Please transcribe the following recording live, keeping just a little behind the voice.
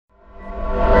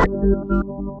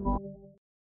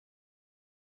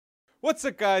What's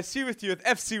up, guys? Here with you with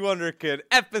FC Wonderkid,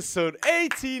 episode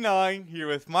 89. Here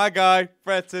with my guy,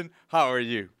 Breton. How are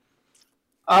you?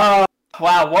 Wow,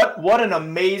 what an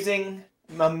amazing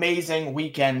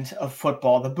weekend of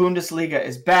football. The Bundesliga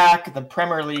is back. The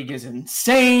Premier League is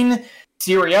insane.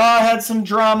 Serie A had some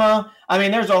drama. I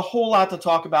mean, there's a whole lot to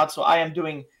talk about, so I am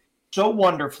doing so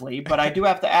wonderfully. But I do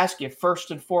have to ask you, first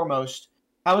and foremost,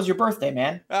 how was your birthday,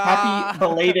 man? Happy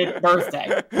belated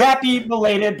birthday. Happy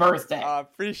belated birthday. I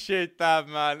appreciate that,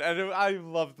 man. And I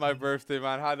loved my birthday,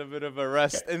 man. Had a bit of a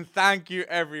rest. Okay. And thank you,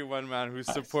 everyone, man,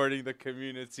 who's supporting the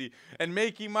community and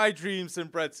making my dreams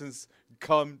and Breton's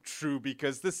come true,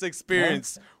 because this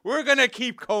experience, we're going to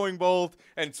keep going bold,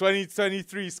 and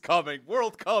 2023 is coming.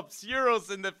 World Cups,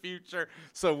 Euros in the future.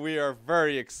 So we are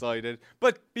very excited.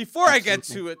 But before I get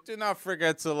to it, do not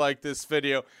forget to like this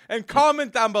video and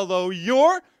comment down below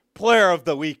your player of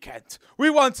the weekend.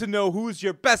 We want to know who's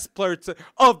your best player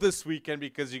of this weekend,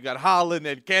 because you got Haaland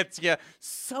and Ketia.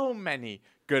 So many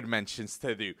good mentions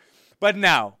to do. But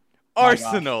now,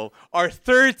 Arsenal are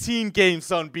 13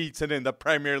 games unbeaten in the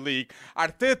Premier League.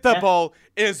 Arteta ball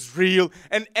is real,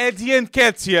 and Eddie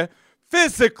Nketiah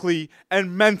physically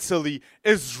and mentally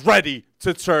is ready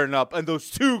to turn up. And those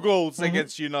 2 goals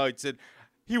against United,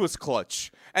 he was clutch.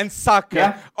 And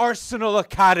Saka, Arsenal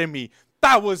Academy,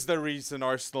 that was the reason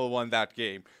Arsenal won that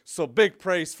game. So big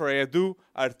praise for Edu,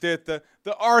 Arteta,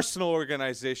 the Arsenal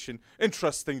organization,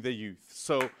 entrusting the youth.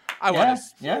 So I want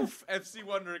to FC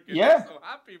Wonderkid. Yeah, so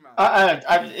happy,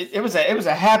 man. It was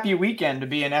a happy weekend to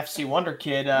be an FC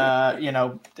Wonderkid,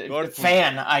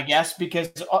 fan, I guess, because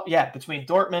between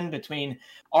Dortmund, between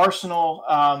Arsenal,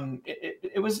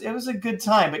 it was a good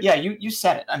time. But yeah, you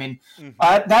said it. I mean,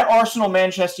 that Arsenal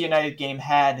Manchester United game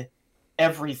had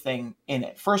everything in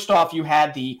it. First off, you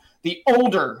had the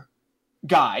older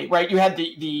guy, right? You had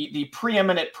the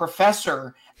preeminent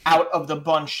professor out of the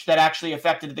bunch that actually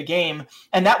affected the game,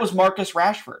 and that was Marcus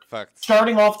Rashford. Fact.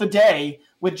 Starting off the day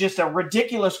with just a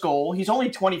ridiculous goal. He's only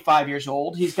 25 years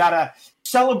old. He's got a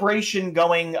celebration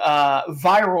going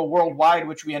viral worldwide,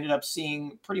 which we ended up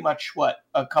seeing pretty much,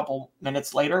 a couple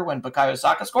minutes later when Bukayo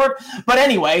Saka scored. But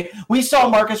anyway, we saw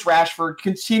Marcus Rashford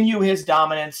continue his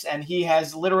dominance, and he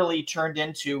has literally turned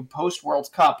into, post-World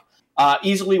Cup,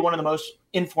 easily one of the most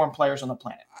informed players on the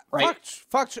planet. Right?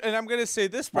 Fact, and I'm going to say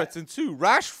this, Breton, too.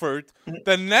 Rashford,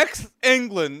 the next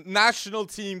England national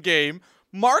team game,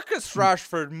 Marcus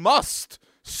Rashford must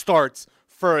start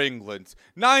for England.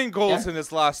 9 goals in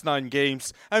his last 9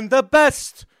 games, and the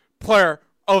best player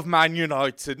of Man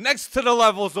United, next to the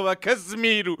levels of a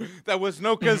Casemiro. There was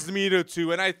no Casemiro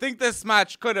too, and I think this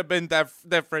match could have been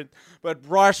different, but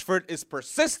Rashford is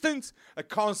persistent, a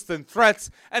constant threat,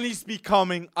 and he's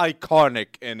becoming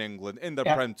iconic in England, in the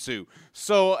Prem too.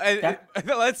 So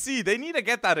let's see, they need to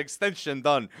get that extension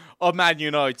done of Man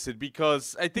United,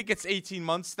 because I think it's 18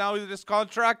 months now in this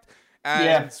contract,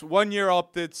 and it's 1 year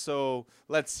opted, so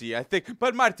let's see. I think,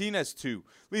 but Martinez too.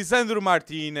 Lisandro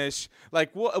Martinez,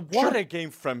 like what a game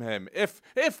from him. If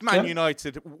Man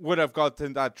United would have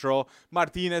gotten that draw,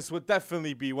 Martinez would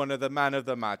definitely be one of the man of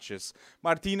the matches.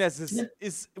 Martinez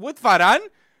is with Varane,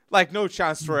 like no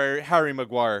chance for Harry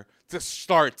Maguire to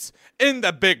start in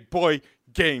the big boy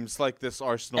games like this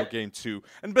Arsenal game too.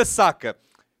 And Bissaka,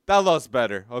 that lost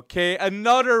better, okay?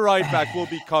 Another right back will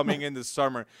be coming in the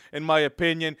summer, in my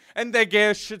opinion. And De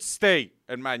Gea should stay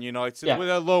at Man United with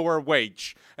a lower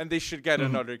wage. And they should get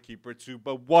another keeper too.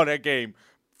 But what a game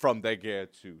from De Gea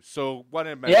too. So what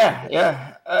a match.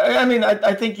 I mean,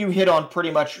 I think you hit on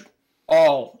pretty much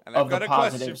all of the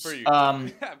positives. And I've got a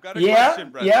question for you. I've got a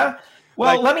question, Brett. Yeah.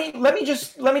 Well, let me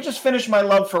just finish my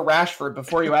love for Rashford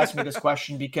before you ask me this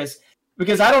question, because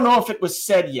I don't know if it was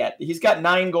said yet. He's got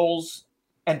 9 goals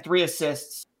and 3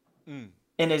 assists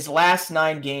in his last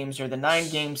 9 games, or the 9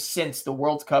 games since the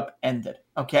World Cup ended.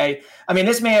 Okay, I mean,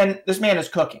 this man is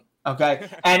cooking. Okay,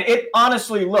 and it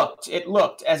honestly looked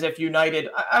as if United.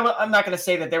 I'm not going to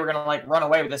say that they were going to like run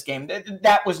away with this game.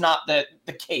 That was not the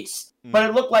case. But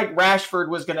it looked like Rashford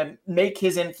was going to make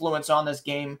his influence on this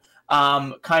game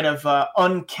kind of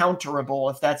uncounterable,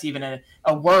 if that's even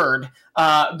a word,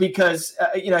 because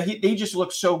he just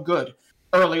looked so good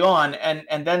early on,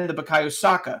 and then the Bukayo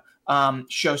Saka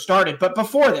show started. But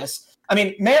before this, I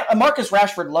mean, Marcus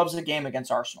Rashford loves the game against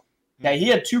Arsenal. Okay, he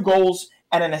had 2 goals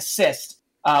and an assist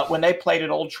when they played at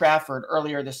Old Trafford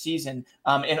earlier this season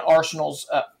in Arsenal's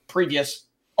previous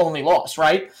only loss,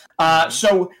 right?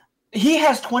 So he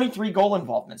has 23 goal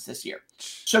involvements this year.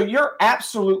 So you're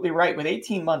absolutely right. With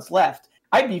 18 months left,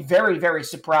 I'd be very, very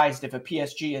surprised if a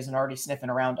PSG isn't already sniffing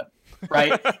around him.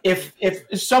 right? if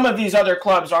some of these other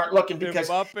clubs aren't looking, because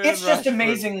it's just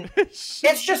amazing.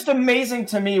 It's just amazing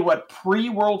to me what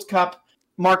pre-World Cup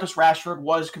Marcus Rashford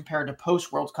was compared to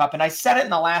post-World Cup. And I said it in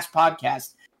the last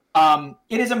podcast.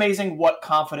 It is amazing what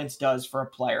confidence does for a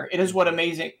player. It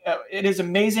is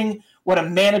amazing what a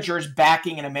manager's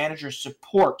backing and a manager's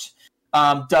support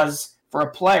does for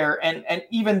a player. And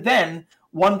even then,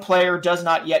 one player does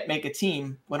not yet make a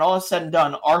team. When all is said and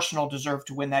done, Arsenal deserve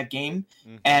to win that game.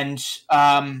 And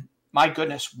my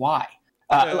goodness, why?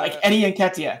 Like Eddie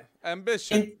Nketiah.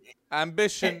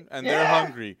 Ambition, and they're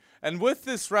hungry. And with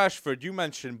this Rashford, you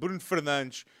mentioned Bruno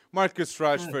Fernandes, Marcus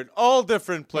Rashford, all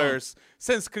different players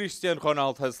since Cristiano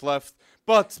Ronaldo has left.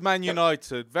 But Man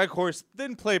United, Weghorst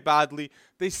didn't play badly.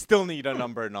 They still need a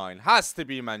number 9. Has to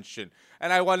be mentioned.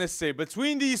 And I want to say,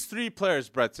 between these 3 players,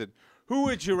 Breton, who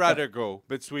would you rather go?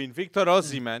 Between Victor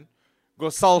Osimhen,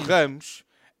 Gonçalo Ramos,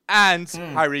 and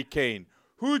Harry Kane.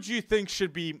 Who do you think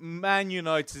should be Man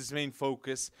United's main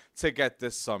focus to get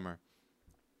this summer?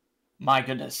 My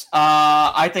goodness.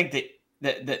 I think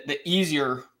the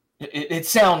easier... It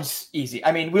sounds easy.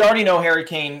 I mean, we already know Harry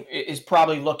Kane is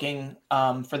probably looking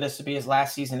for this to be his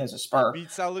last season as a Spur.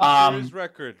 Beats Alan Shearer's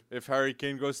record if Harry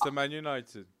Kane goes to Man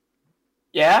United.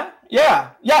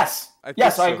 Yes.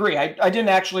 I agree. I didn't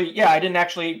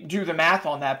actually do the math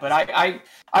on that, but I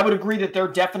would agree that there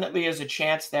definitely is a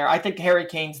chance there. I think Harry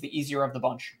Kane's the easier of the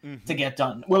bunch to get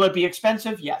done. Will it be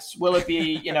expensive? Yes. Will it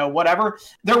be, whatever?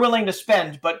 They're willing to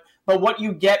spend, but what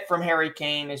you get from Harry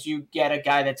Kane is you get a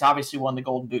guy that's obviously won the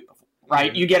Golden Boot before,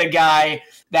 right? You get a guy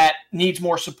that needs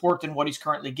more support than what he's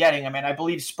currently getting. I mean, I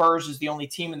believe Spurs is the only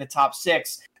team in the top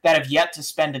 6 that have yet to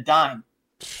spend a dime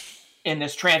in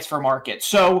this transfer market.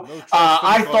 So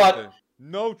I thought,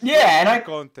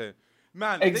 Conte.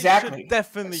 Man, exactly. They should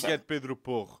definitely get Pedro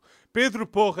Porro. Pedro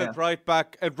Porro at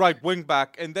right wing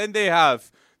back, and then they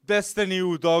have Destiny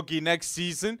Udogie next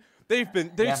season.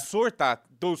 They've sorted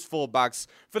those fullbacks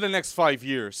for the next 5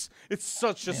 years. It's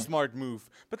such a smart move,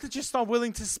 but they're just not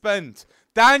willing to spend.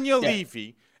 Daniel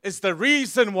Levy is the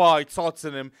reason why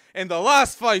Tottenham in the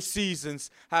last 5 seasons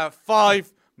have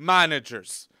 5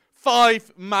 managers.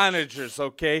 5 managers,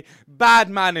 okay? Bad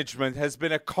management has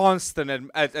been a constant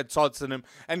at Tottenham,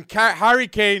 and Harry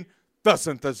Kane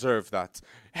doesn't deserve that.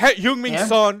 Heung-min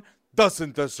Son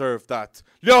doesn't deserve that.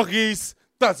 Lloris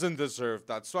doesn't deserve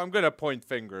that. So I'm going to point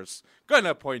fingers.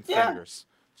 Fingers.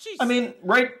 Jeez. I mean,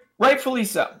 rightfully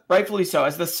so. Rightfully so.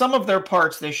 As the sum of their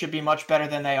parts, they should be much better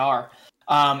than they are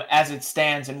as it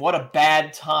stands. And what a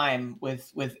bad time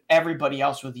with everybody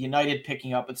else, with United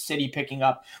picking up, with City picking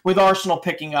up, with Arsenal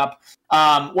picking up.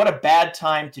 What a bad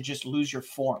time to just lose your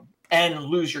form and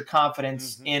lose your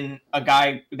confidence in a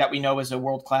guy that we know is a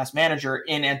world-class manager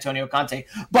in Antonio Conte.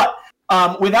 But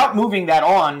without moving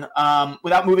on,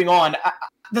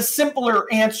 the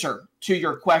simpler answer to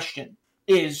your question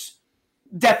is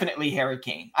definitely Harry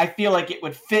Kane. I feel like it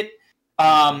would fit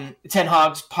Ten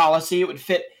Hag's policy. It would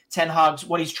fit Ten Hag's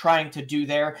what he's trying to do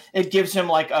there. It gives him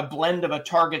like a blend of a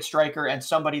target striker and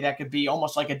somebody that could be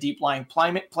almost like a deep-lying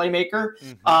playmaker.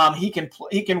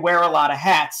 He can wear a lot of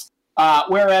hats.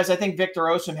 Whereas I think Victor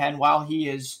Osimhen, while he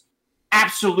is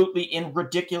absolutely in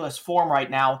ridiculous form right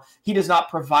now, he does not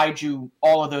provide you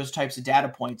all of those types of data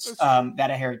points that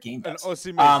a Harry Kane does. And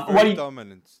Osimhen is very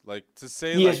dominant. Like, to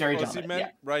say he like is very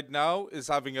Osimhen right now is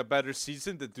having a better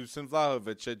season than Dusan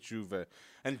Vlahovic at Juve.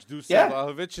 And Dusan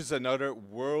Vlahovic is another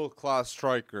world-class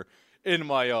striker in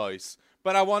my eyes.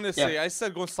 But I want to say, I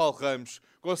said Gonçalo Ramos.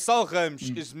 Gonçalo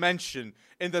Ramos is mentioned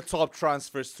in the top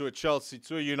transfers to a Chelsea,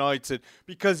 to a United,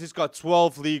 because he's got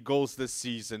 12 league goals this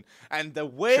season. And the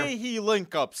way he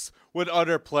link-ups with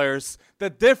other players,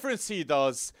 the difference he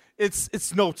does,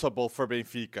 it's notable for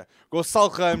Benfica.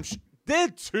 Gonçalo Ramos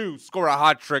did too score a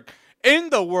hat-trick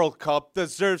in the World Cup,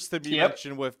 deserves to be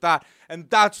mentioned with that. And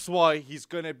that's why he's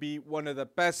going to be one of the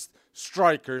best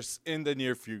strikers in the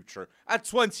near future. At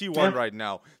 21 right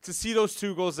now, to see those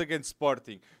 2 goals against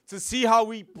Sporting, to see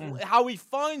how he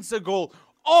finds a goal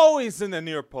always in the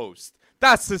near post.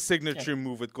 That's the signature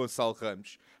move with Gonçalo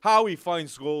Ramos. How he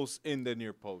finds goals in the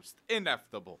near post.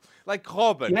 Inevitable. Like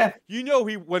Robin. You know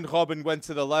when Robin went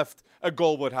to the left, a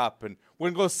goal would happen.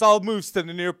 When Gonçalo moves to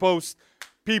the near post,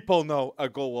 people know a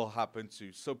goal will happen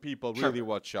too. So people really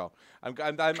watch out. But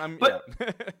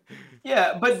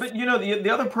you know, the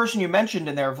other person you mentioned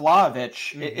in there,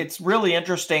 Vlahovic, it's really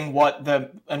interesting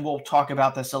and we'll talk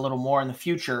about this a little more in the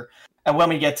future. And when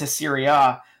we get to Serie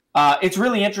A, it's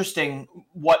really interesting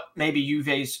what maybe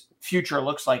Juve's future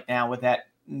looks like now with that,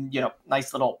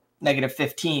 nice little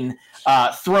 -15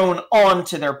 thrown on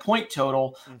to their point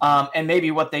total, and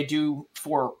maybe what they do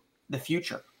for the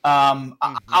future.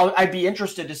 I'd be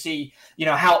interested to see,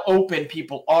 how open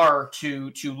people are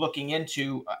to looking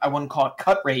into, I wouldn't call it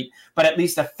cut rate, but at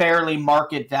least a fairly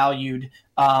market valued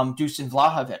Dusan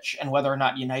Vlahovic, and whether or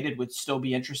not United would still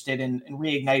be interested in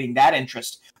reigniting that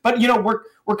interest. But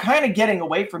we're kind of getting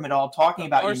away from it all, talking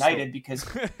about Arsenal. United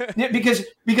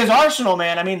because Arsenal,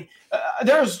 man. I mean,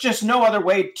 there's just no other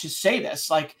way to say this.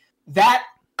 Like, that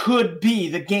could be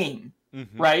the game,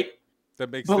 right?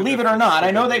 Believe it or not,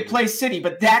 I know they play City,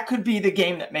 but that could be the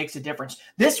game that makes a difference.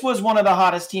 This was one of the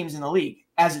hottest teams in the league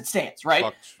as it stands,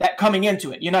 right? That coming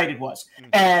into it, United was,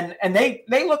 and they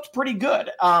looked pretty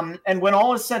good. And when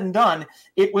all is said and done,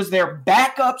 it was their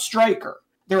backup striker,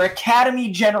 their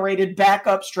academy-generated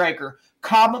backup striker,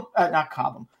 Haaland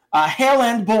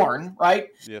born, right?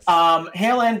 Yes.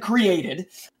 Haaland created,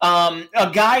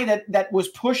 a guy that was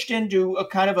pushed into a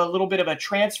kind of a little bit of a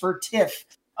transfer tiff.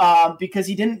 Because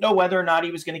he didn't know whether or not he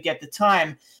was going to get the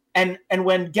time. And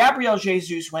when Gabriel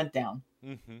Jesus went down,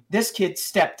 this kid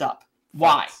stepped up.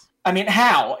 Why? I mean,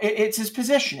 how? It's his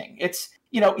positioning. It's,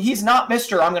 he's not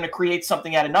Mr. I'm going to create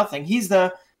something out of nothing. He's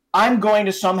I'm going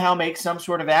to somehow make some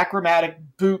sort of acrobatic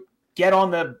boot, get on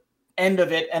the end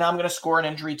of it, and I'm going to score an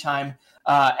injury time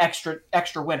extra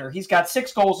winner. He's got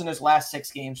 6 goals in his last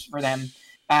 6 games for them.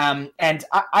 And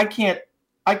I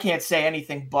can't say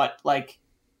anything but, like,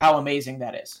 how amazing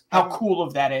that is, how cool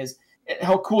that is,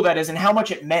 and how much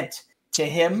it meant to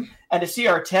him. And to see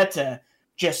Arteta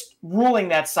just ruling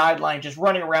that sideline, just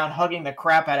running around, hugging the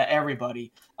crap out of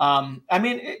everybody. I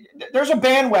mean, there's a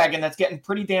bandwagon that's getting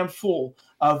pretty damn full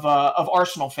of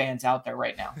Arsenal fans out there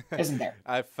right now, isn't there?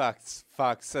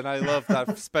 Facts. And I love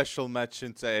that special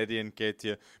mention to Eddie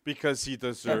Nketiah because he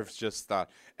deserves just that.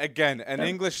 Again, an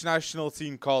English national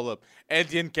team call-up.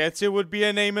 Eddie Nketiah would be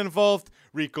a name involved.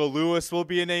 Rico Lewis will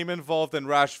be a name involved. And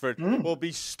Rashford will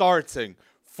be starting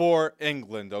for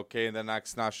England, okay, in the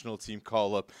next national team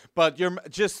call-up. But you're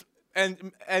just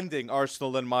ending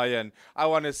Arsenal in my end. I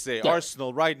want to say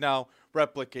Arsenal right now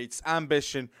replicates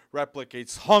ambition,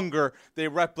 replicates hunger. They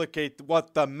replicate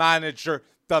what the manager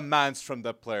demands from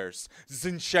the players.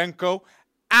 Zinchenko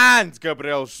and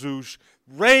Gabriel Jesus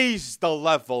raised the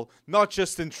level, not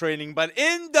just in training, but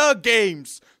in the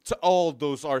games to all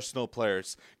those Arsenal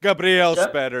players. Gabriel's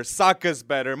better, Saka's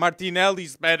better,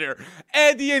 Martinelli's better,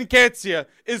 Eddie Nketiah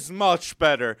is much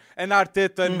better. And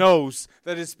Arteta knows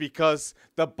that it's because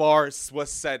the bar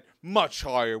was set much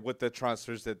higher with the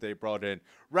transfers that they brought in.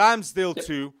 Ramsdale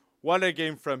too, won a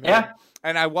game from him.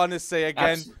 And I want to say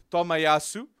again,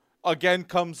 Tomiyasu again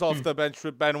comes off the bench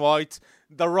with Ben White.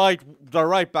 The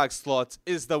right back slot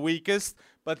is the weakest,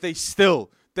 but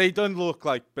they don't look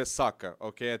like Bissaka,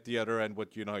 okay, at the other end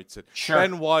with United. Sure.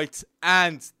 Ben White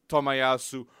and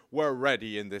Tomiyasu were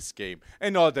ready in this game.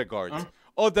 And Odegaard,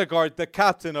 the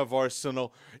captain of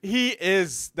Arsenal, he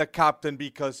is the captain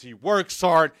because he works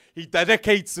hard, he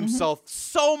dedicates himself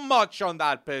so much on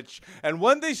that pitch, and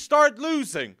when they start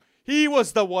losing, he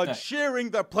was the one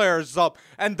cheering the players up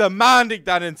and demanding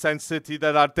that intensity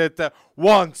that Arteta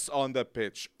wants on the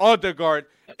pitch. Odegaard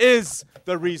is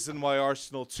the reason why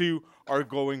Arsenal too are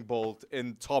going bold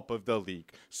in top of the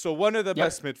league. So one of the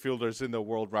best midfielders in the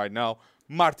world right now,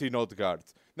 Martin Odegaard.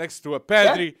 Next to a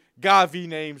Pedri, Gavi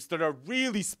names that are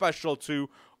really special too.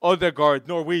 Odegaard,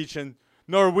 Norwegian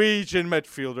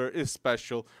midfielder, is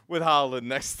special with Haaland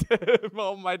next to him.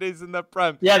 Oh, my days in the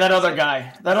Prem. Yeah, that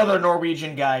other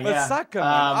Norwegian guy. But Saka,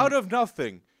 man, out of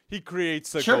nothing, he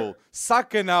creates a goal.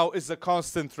 Saka now is a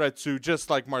constant threat too, just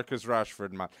like Marcus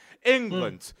Rashford, man.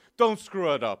 England, don't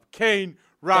screw it up. Kane,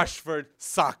 Rashford,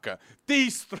 Saka.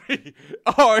 These three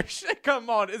are, come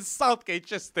on, it's Southgate,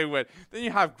 just do it. Then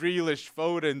you have Grealish,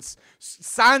 Foden,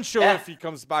 Sancho if he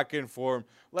comes back in form.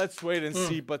 Let's wait and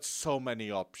see, but so many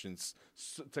options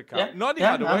to come. Not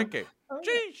even a wicket.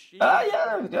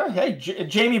 Hey,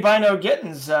 Jamie Bino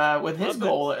Gittins with his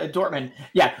goal at Dortmund.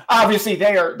 Yeah, obviously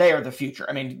they are the future.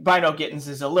 I mean, Bino Gittins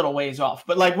is a little ways off,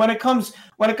 but like when it comes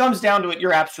down to it,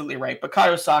 you're absolutely right.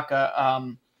 Bukayo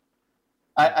Saka,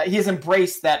 he's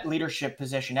embraced that leadership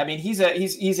position. I mean, he's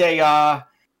a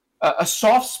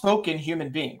soft-spoken human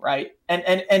being, right?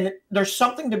 And there's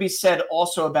something to be said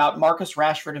also about Marcus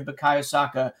Rashford and Bukayo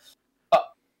Saka.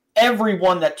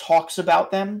 Everyone that talks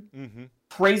about them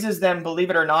praises them, believe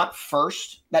it or not,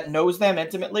 first, that knows them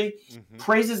intimately,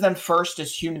 praises them first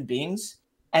as human beings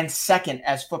and second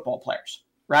as football players,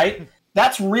 right?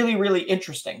 That's really, really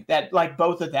interesting that, like,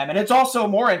 both of them. And it's also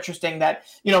more interesting that,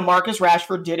 Marcus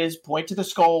Rashford did his point to the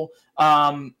skull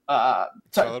type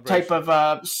of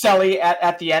celly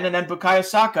at the end. And then Bukayo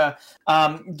Saka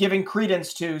giving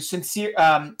credence to sincere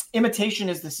imitation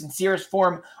is the sincerest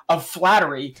form of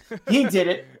flattery. He did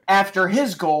it after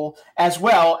his goal as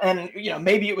well. And,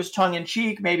 maybe it was tongue in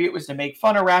cheek. Maybe it was to make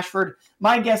fun of Rashford.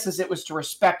 My guess is it was to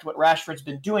respect what Rashford's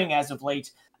been doing as of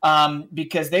late,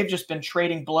 because they've just been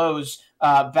trading blows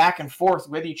back and forth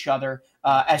with each other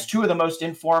as two of the most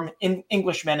informed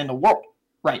Englishmen in the world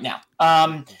right now.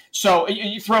 So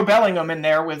you throw Bellingham in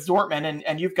there with Dortmund,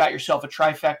 and you've got yourself a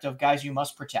trifecta of guys you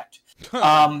must protect.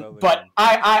 But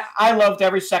I loved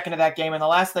every second of that game. And the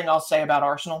last thing I'll say about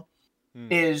Arsenal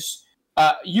is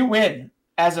you win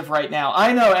as of right now.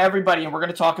 I know everybody, and we're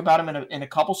going to talk about them in a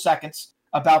couple seconds,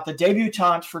 about the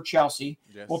debutant for Chelsea.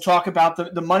 Yes. We'll talk about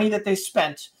the money that they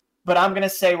spent. But I'm going to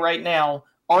say right now,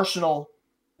 Arsenal,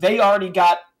 they already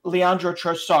got Leandro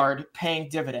Trossard paying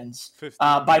dividends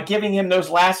by giving him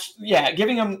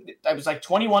giving him, it was like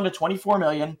 21 to 24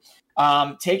 million,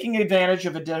 taking advantage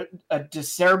of a De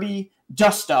Serbi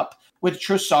dust-up with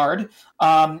Trossard,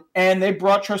 and they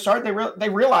brought Trossard. They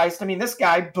realized, this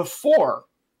guy, before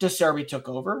De Serbi took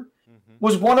over,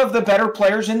 was one of the better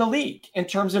players in the league in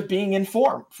terms of being in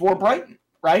form for Brighton,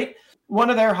 right?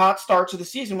 One of their hot starts of the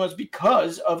season was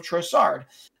because of Trossard.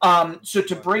 So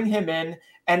to bring him in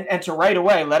and to right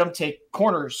away let him take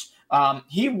corners, I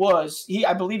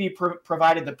believe he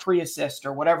provided the pre-assist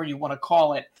or whatever you want to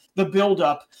call it, the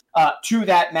build-up to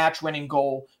that match-winning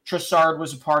goal. Trossard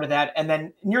was a part of that. And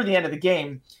then near the end of the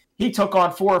game, he took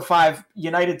on 4 or 5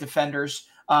 United defenders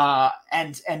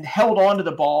and held on to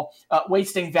the ball,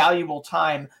 wasting valuable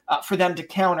time for them to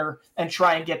counter and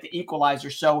try and get the equalizer.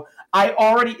 So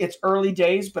it's early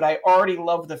days, but I already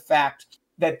love the fact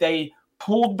that they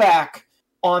pulled back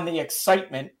on the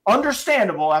excitement.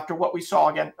 Understandable after what we saw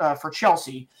again for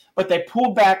Chelsea, but they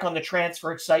pulled back on the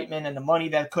transfer excitement and the money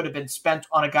that could have been spent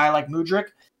on a guy like Mudryk,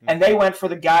 and they went for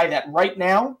the guy that right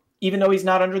now, even though he's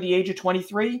not under the age of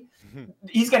 23,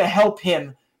 he's going to help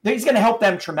him. He's going to help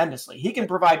them tremendously. He can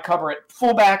provide cover at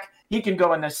fullback. He can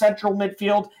go in the central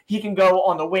midfield. He can go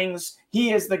on the wings.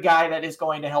 He is the guy that is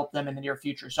going to help them in the near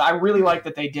future. So I really like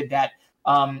that they did that,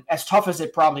 as tough as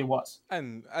it probably was.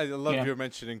 And I love you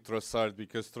mentioning Trossard,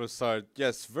 because Trossard,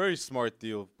 yes, very smart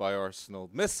deal by Arsenal.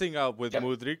 Missing out with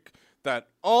Mudryk, that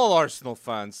all Arsenal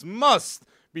fans must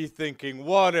be thinking,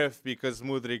 what if, because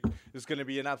Mudryk is going to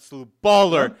be an absolute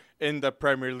baller in the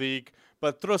Premier League.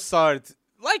 But Trossard,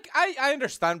 I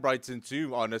understand Brighton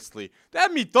too, honestly. They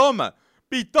have Mitoma.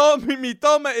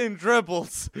 Mitoma in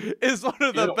dribbles is one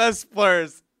of the best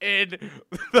players in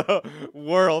the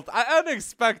world.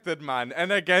 Unexpected, man.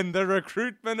 And again, the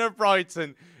recruitment of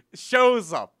Brighton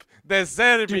shows up. De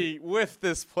Zerbi with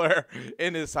this player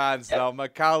in his hands now.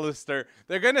 McAllister.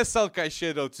 They're going to sell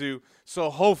Caicedo too. So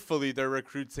hopefully they're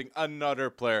recruiting another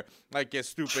player like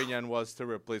Estupiñán was to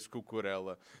replace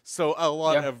Cucurella. So a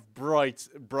lot of bright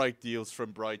deals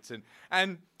from Brighton.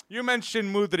 And you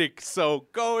mentioned Mudryk, so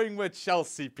going with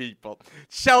Chelsea, people.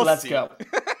 Chelsea, let's go.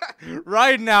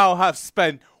 Right now have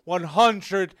spent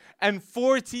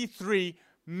 143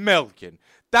 million.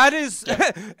 That is,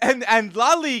 and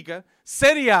La Liga,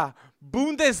 Serie A,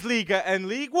 Bundesliga, and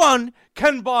League One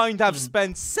combined have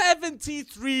spent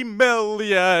 73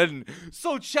 million.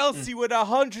 So Chelsea with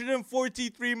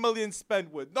 143 million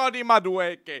spent with Noni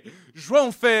Madueke,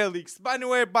 João Felix,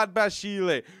 Manuel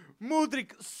Badbashile,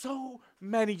 Mudryk, so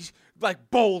many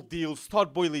bold deals.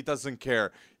 Todd Boehly doesn't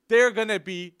care. They're going to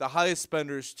be the highest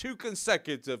spenders 2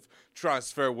 consecutive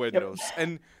transfer windows.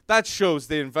 And that shows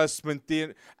the investment.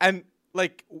 And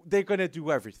they're going to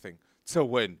do everything to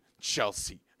win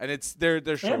Chelsea. And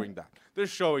they're showing that. They're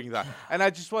showing that. And I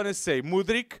just want to say,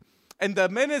 Mudryk, and the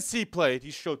minutes he played,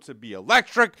 he showed to be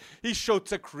electric. He showed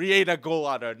to create a goal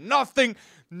out of nothing.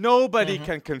 Nobody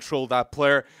can control that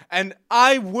player. And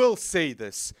I will say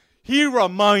this. He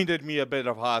reminded me a bit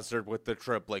of Hazard with the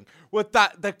dribbling, with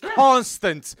the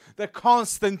constant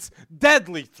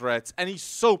deadly threats, and he's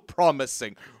so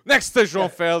promising. Next to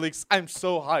João Felix, I'm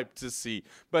so hyped to see.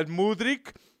 But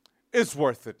Mudryk is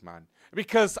worth it, man.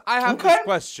 Because I have this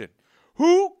question.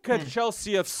 Who could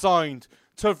Chelsea have signed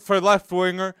for left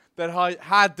winger that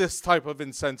had this type of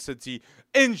intensity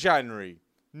in January?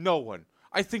 No one.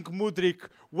 I think Mudryk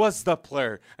was the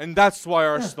player, and that's why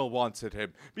Arsenal wanted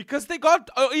him. Because they got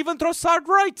even Trossard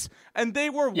right, and they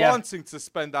were wanting to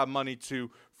spend that money too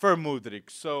for Mudryk.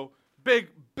 So big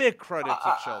credit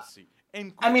to Chelsea.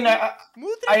 And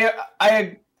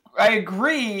I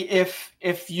agree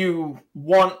if you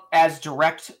want as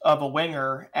direct of a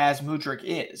winger as Mudryk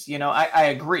is. I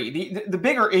agree. The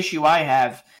bigger issue I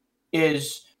have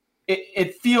is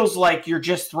it feels like you're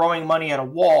just throwing money at a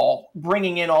wall,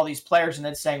 bringing in all these players, and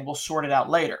then saying, we'll sort it out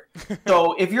later.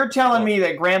 So if you're telling me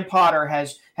that Graham Potter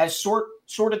has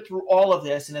sorted through all of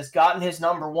this and has gotten his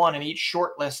number 1 in each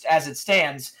short list as it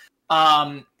stands,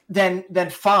 then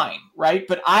fine, right?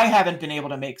 But I haven't been able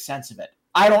to make sense of it.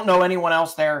 I don't know anyone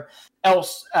else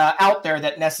out there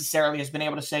that necessarily has been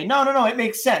able to say, no, it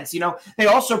makes sense. They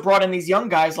also brought in these young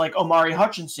guys like Omari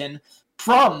Hutchinson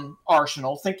from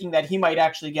Arsenal, thinking that he might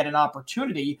actually get an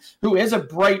opportunity, who is a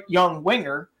bright young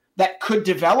winger that could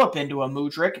develop into a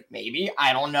Mudryk, maybe,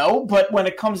 I don't know. But when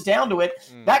it comes down to it,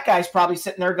 that guy's probably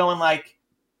sitting there going like,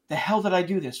 the hell did I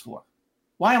do this for?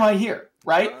 Why am I here,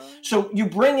 right? So you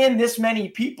bring in this many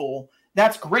people,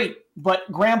 that's great.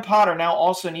 But Graham Potter now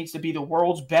also needs to be the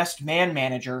world's best man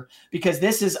manager, because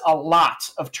this is a lot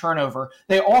of turnover.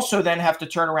 They also then have to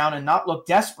turn around and not look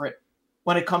desperate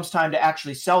when it comes time to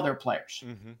actually sell their players.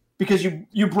 Because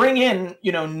you bring in,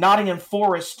 Nottingham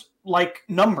Forest-like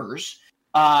numbers,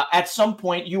 at some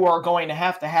point you are going to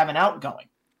have an outgoing.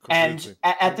 Completely.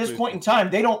 And at this point in time,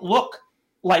 they don't look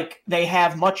like they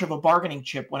have much of a bargaining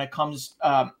chip when it comes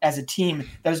as a team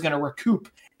that is going to recoup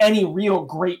any real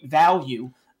great value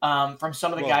from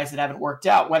some of the guys that haven't worked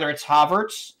out, whether it's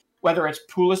Havertz, whether it's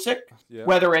Pulisic,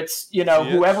 whether it's,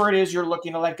 whoever it is you're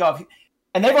looking to let go of.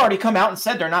 And they've already come out and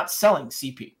said they're not selling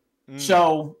CP.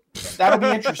 So that'll be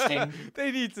interesting. They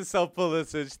need to sell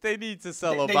Pulisic. They need to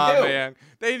sell Aubameyang.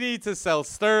 They need to sell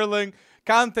Sterling.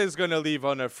 Kante's going to leave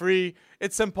on a free.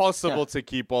 It's impossible to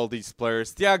keep all these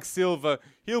players. Thiago Silva,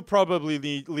 he'll probably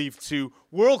leave too.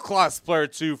 World-class player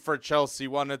too for Chelsea,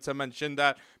 wanted to mention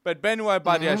that. But Benoit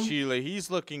Badiashile,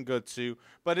 he's looking good too.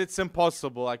 But it's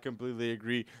impossible, I completely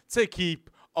agree, to keep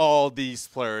all these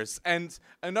players. And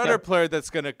another player that's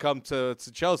going to come to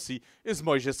Chelsea is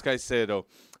Moises Caicedo.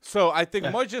 So I think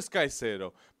Moises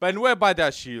Caicedo, Benoit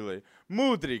Badiashile,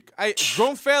 Mudryk,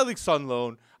 João Felix on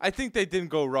loan. I think they didn't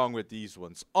go wrong with these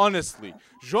ones. Honestly,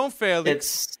 João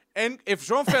Felix, and if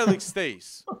João Felix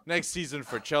stays next season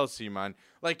for Chelsea, man,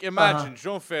 like imagine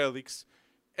João Felix,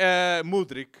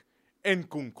 Mudryk, and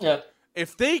Kunku. Yeah.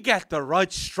 If they get the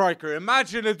right striker,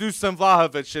 imagine a Dusan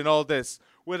Vlahovic and all this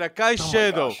with a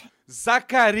Caicedo,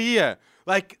 Zakaria,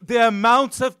 like the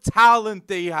amount of talent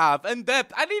they have and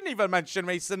depth. I didn't even mention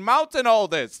Mason Mount and all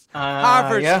this.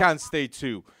 Havertz can stay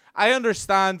too. I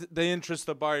understand the interest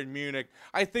of Bayern Munich.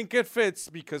 I think it fits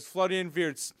because Florian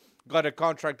Wirtz got a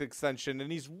contract extension and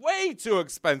he's way too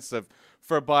expensive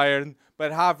for Bayern.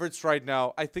 But Havertz right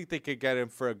now, I think they could get him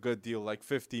for a good deal, like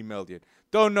 50 million.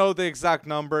 Don't know the exact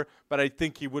number, but I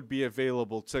think he would be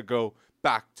available to go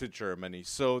back to Germany.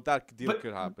 So that deal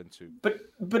could happen too.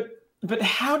 But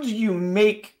how do you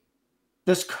make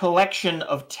this collection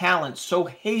of talent so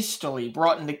hastily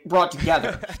brought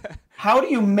together? How do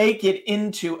you make it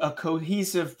into a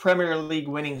cohesive Premier League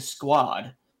winning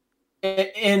squad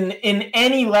in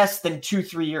any less than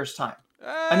 2-3 years time?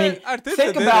 I mean, Arteta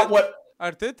think about what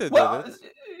Arteta did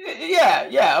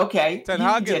it. Yeah, okay. Ten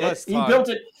Hag he did it.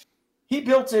 He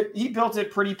built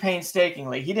it pretty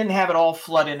painstakingly. He didn't have it all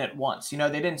flood in at once. They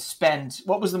didn't spend.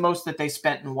 What was the most that they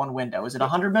spent in one window? Is it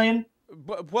 100 million?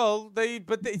 Well, they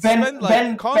spend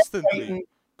like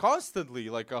constantly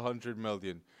like 100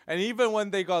 million. And even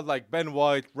when they got like Ben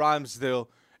White, Ramsdale,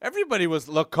 everybody was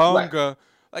Lokonga. Right.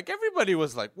 Like everybody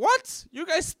was like, "What? You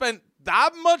guys spent that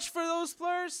much for those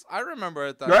players?" I remember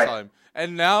at that time.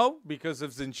 And now, because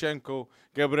of Zinchenko,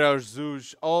 Gabriel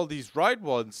Jesus, all these right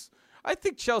ones, I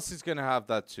think Chelsea's gonna have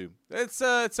that too. It's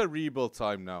a rebuild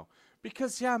time now.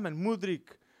 Because man,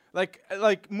 Mudryk, like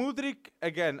Mudryk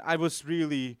again.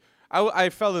 I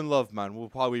fell in love, man,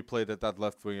 with how we played at that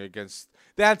left wing against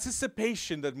the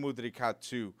anticipation that Mudryk had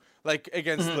too, like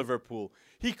against Liverpool.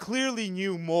 He clearly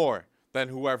knew more than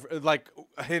whoever, like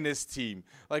in his team.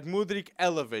 Like Mudryk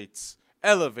elevates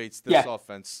this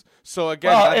offense. So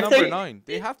again, at number 9,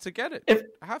 they have to get it.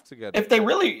 If they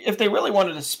really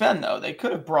wanted to spend though, they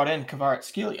could have brought in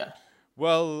Kvaratskhelia.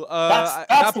 Well,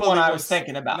 that's the one I was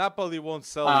thinking about. Napoli won't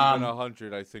sell even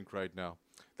 100, I think, right now.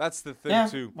 That's the thing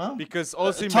too, because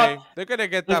Osimhen, they're gonna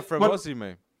get that from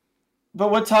Osimhen. But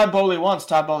what Todd Bowley wants,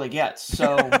 Todd Bowley gets.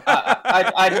 So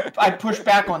I'd push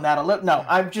back on that a little. No,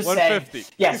 I'm just saying.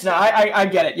 Yes, no, I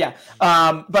get it. Yeah,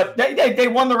 but they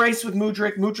won the race with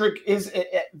Mudryk. Mudryk is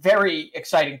a very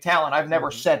exciting talent. I've never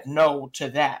said no to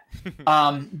that.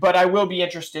 But I will be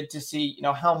interested to see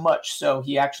how much so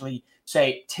he actually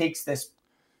takes this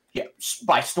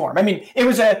by storm. I mean, it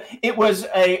was a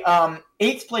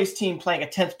 8th place team playing a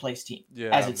 10th place team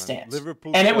as it stands.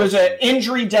 Liverpool, and it was an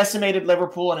injury decimated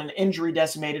Liverpool and an injury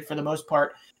decimated, for the most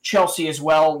part, Chelsea as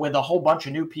well, with a whole bunch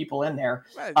of new people in there.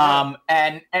 Right,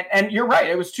 And you're right.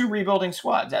 It was 2 rebuilding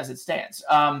squads as it stands.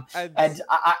 And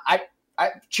I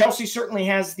Chelsea certainly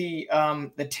has the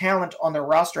talent on their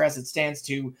roster as it stands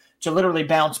to literally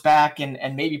bounce back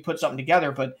and maybe put something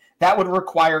together, but that would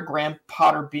require Graham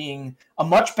Potter being a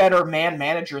much better man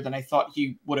manager than I thought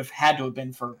he would have had to have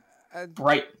been for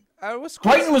Brighton.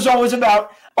 Brighton was always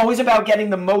about getting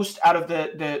the most out of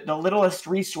the littlest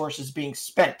resources being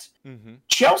spent. Mm-hmm.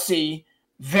 Chelsea,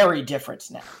 very different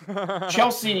now.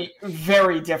 Chelsea,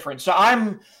 very different. So I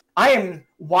am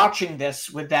watching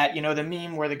this with that, the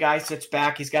meme where the guy sits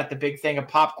back, he's got the big thing of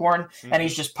popcorn, and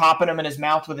he's just popping them in his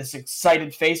mouth with this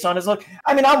excited face on his look.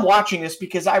 I mean, I'm watching this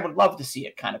because I would love to see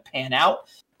it kind of pan out.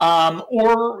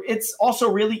 Or it's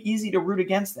also really easy to root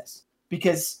against this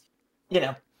because,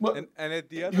 and at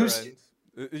the other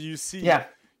end, you see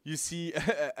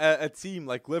a team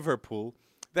like Liverpool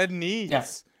that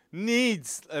needs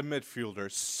a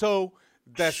midfielder so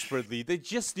desperately. They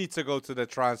just need to go to the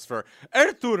transfer.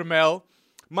 Arthur Mel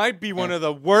might be one of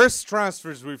the worst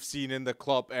transfers we've seen in the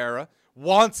club era.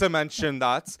 Want to mention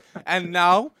that. And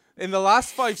now, in the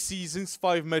last 5 seasons,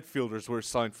 5 midfielders were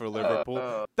signed for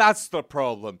Liverpool. That's the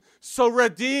problem. So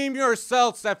redeem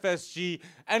yourselves, FSG,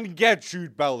 and get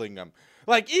Jude Bellingham.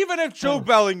 Like, even if Jude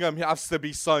Bellingham has to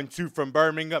be signed too from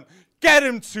Birmingham, get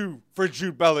him too for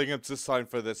Jude Bellingham to sign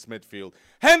for this midfield.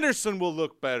 Henderson will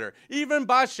look better. Even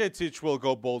Bajcetic will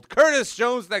go bold. Curtis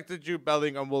Jones next to Jude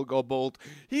Bellingham will go bold.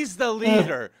 He's the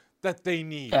leader that they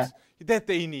need.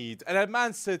 And at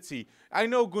Man City, I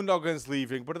know Gundogan's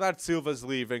leaving, but that Silva's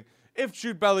leaving. If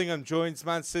Jude Bellingham joins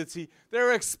Man City,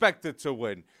 they're expected to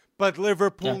win. But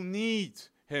Liverpool need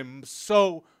him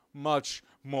so much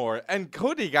more. And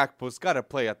Cody Gakpo's got to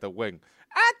play at the wing.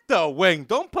 At the wing.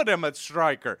 Don't put him at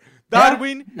striker.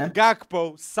 Darwin,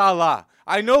 Gakpo, Salah.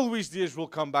 I know Luis Diaz will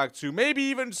come back too. Maybe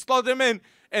even slot him in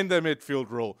the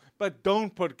midfield role. But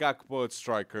don't put Gakpo at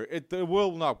striker. It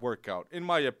will not work out, in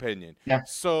my opinion. Yeah.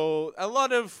 So a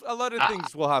lot of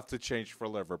things will have to change for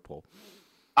Liverpool.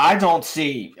 I don't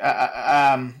see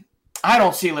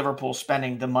Liverpool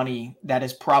spending the money that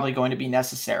is probably going to be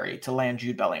necessary to land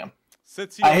Jude Bellingham.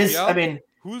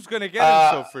 Who's going to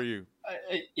get him for you?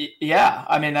 Yeah,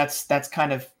 I mean that's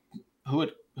kind of who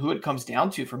it comes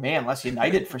down to for me, unless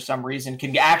United for some reason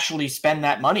can actually spend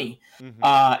that money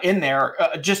in there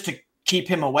just to keep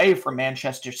him away from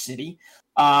Manchester City.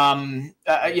 Maybe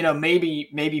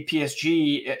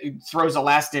PSG throws a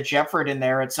last-ditch effort in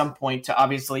there at some point to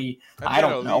obviously, I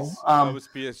don't know.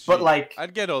 But like,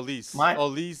 I'd get Olise,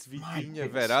 Vitinha,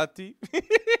 Verratti.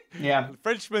 Yeah,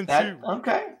 Frenchman too.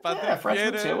 Okay, yeah,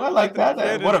 Frenchman too. I like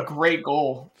that. What a great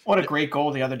goal! What a great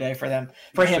goal the other day for him.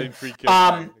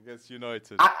 Against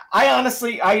United.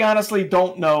 I honestly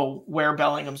don't know where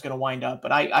Bellingham's going to wind up,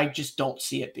 but I just don't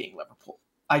see it being Liverpool.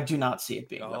 I do not see it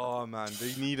being Liverpool. Oh man,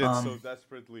 they need it so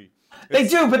desperately. They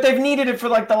do, but they've needed it for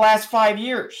like the last 5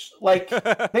 years. Like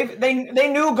they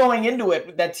knew going into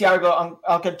it that Thiago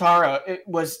Alcantara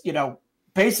was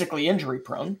basically injury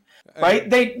prone, right?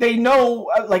 They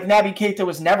know like Naby Keita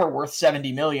was never worth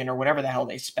 70 million or whatever the hell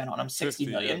they spent on him, 60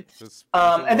 million.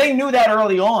 And they knew that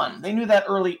early on.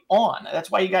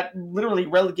 That's why he got literally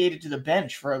relegated to the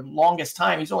bench for the longest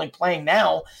time. He's only playing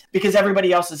now because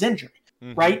everybody else is injured.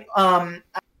 Mm-hmm. Right? I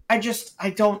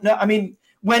don't know. I mean,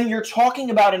 when you're talking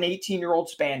about an 18-year-old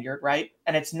Spaniard, right,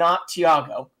 and it's not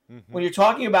Thiago, when you're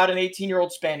talking about an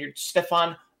 18-year-old Spaniard,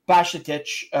 Stefan Bajcetic,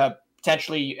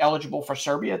 potentially eligible for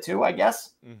Serbia too, I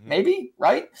guess, maybe,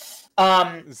 right?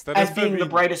 As being the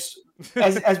brightest,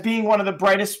 as being one of the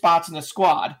brightest spots in the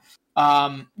squad.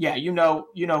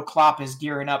 Klopp is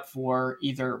gearing up for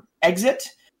either exit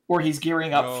or he's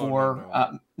gearing up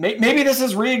for maybe this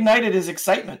has reignited his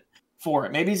excitement for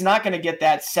it. Maybe he's not going to get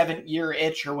that 7-year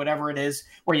itch or whatever it is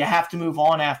where you have to move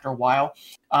on after a while.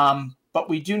 But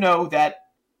we do know that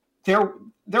there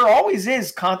always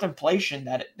is contemplation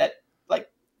that like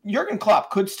Jurgen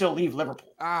Klopp could still leave Liverpool.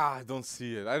 I don't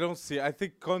see it. I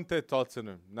think Conte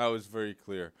Tottenham now is very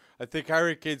clear. I think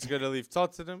Harry Kane's going to leave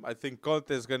Tottenham. I think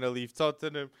Conte is going to leave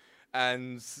Tottenham.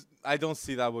 And I don't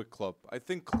see that with Klopp. I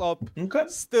think Klopp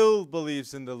still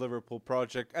believes in the Liverpool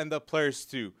project and the players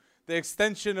too. The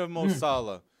extension of Mo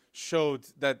Salah showed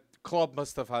that Klopp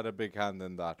must have had a big hand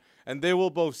in that. And they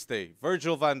will both stay.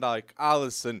 Virgil van Dijk,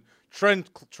 Alisson, Trent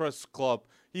trusts Klopp.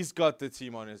 He's got the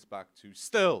team on his back too.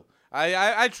 Still,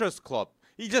 I trust Klopp.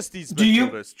 He just needs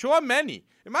midfielders. Tchouaméni.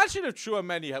 Imagine if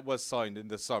Tchouaméni was signed in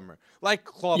the summer, like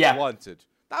Klopp wanted.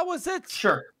 That was it.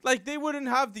 Sure. Like, they wouldn't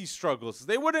have these struggles.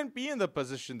 They wouldn't be in the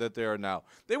position that they are now.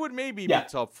 They would maybe be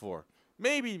top 4.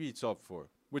 Maybe be top 4.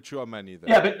 With Tchouaméni there.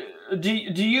 Yeah, but do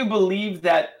you believe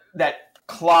that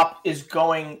Klopp is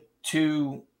going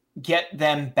to get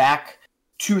them back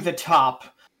to the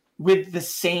top with the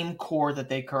same core that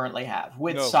they currently have,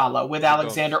 with No, Salah, with they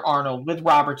Alexander Arnold, with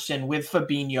Robertson, with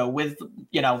Fabinho, with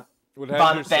with Van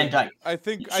Henderson. Dijk. I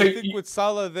think So with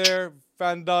Salah there,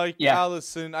 Van Dijk, yeah,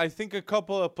 Allison, I think a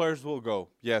couple of players will go.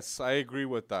 Yes, I agree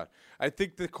with that. I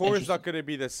think the core is not going to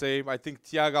be the same. I think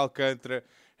Thiago Alcantara,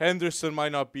 Henderson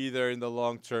might not be there in the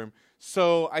long term.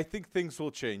 So I think things will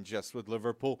change, yes, with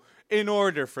Liverpool in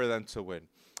order for them to win.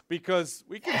 Because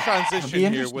we can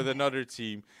transition here with another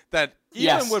team that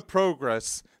even with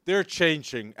progress, they're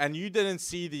changing. And you didn't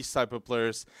see these type of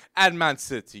players at Man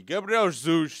City. Gabriel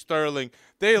Jesus, Sterling,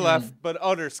 they left, but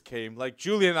others came, like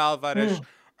Julian Alvarez,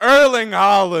 Erling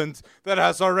Haaland, that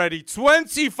has already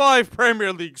 25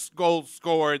 Premier League goals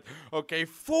scored. Okay,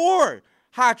 4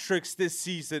 hat-tricks this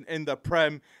season in the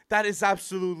Prem. That is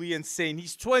absolutely insane.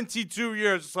 He's 22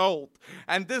 years old,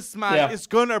 and this man is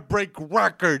going to break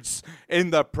records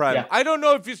in the Prem. Yeah. I don't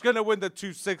know if he's going to win the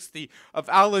 260 of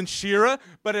Alan Shearer,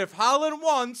 but if Haaland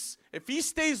wants, if he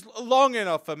stays long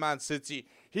enough at Man City,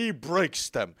 he breaks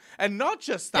them. And not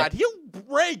just that, he'll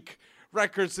break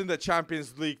records in the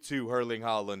Champions League too, Erling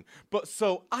Haaland. But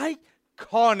so,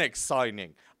 iconic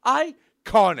signing.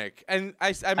 Iconic. And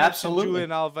I mentioned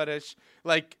Julian Alvarez,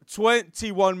 like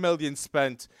 21 million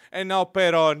spent, and now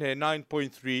Perone,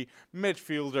 9.3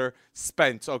 midfielder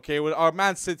spent. Okay, well, our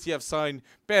Man City have signed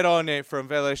Perone from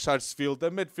Vélez Sarsfield, the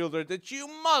midfielder that you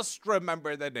must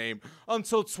remember the name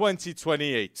until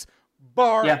 2028.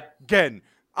 Bargain.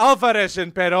 Alvarez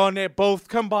and Perone both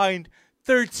combined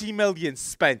 30 million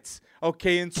spent.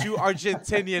 Okay, and 2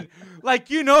 Argentinian,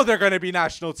 they're going to be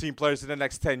national team players in the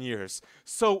next 10 years.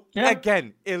 So,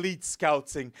 again, elite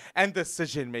scouting and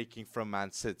decision-making from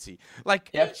Man City.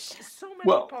 So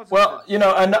many positives. Well,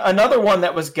 another one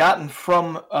that was gotten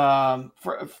from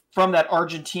that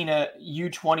Argentina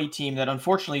U20 team that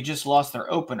unfortunately just lost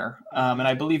their opener. And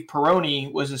I believe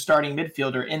Peroni was a starting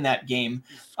midfielder in that game.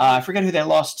 I forget who they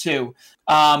lost to.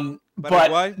 But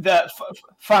the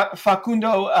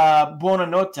Facundo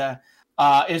Buonanotte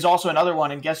is also another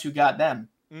one, and guess who got them?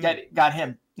 Got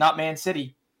him, not Man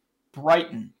City.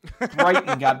 Brighton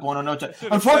got Buonanotte.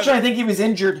 Unfortunately, I think he was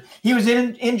injured. He was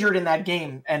injured in that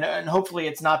game, and hopefully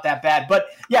it's not that bad. But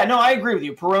yeah, no, I agree with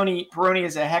you. Peroni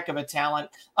is a heck of a talent.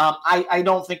 I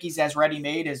don't think he's as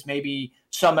ready-made as maybe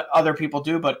some other people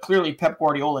do, but clearly Pep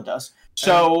Guardiola does.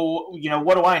 So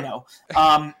what do I know?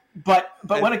 But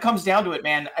when it comes down to it,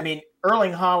 man, I mean,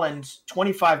 Erling Haaland,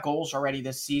 25 goals already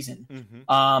this season.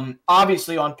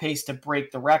 Obviously on pace to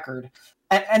break the record.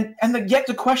 And yet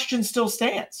the question still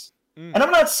stands. And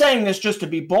I'm not saying this just to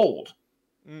be bold,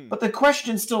 but the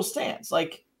question still stands.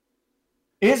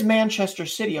 Is Manchester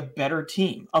City a better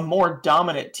team, a more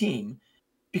dominant team,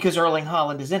 because Erling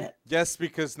Haaland is in it? Yes,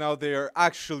 because now they are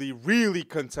actually really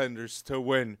contenders to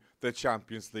win the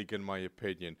Champions League, in my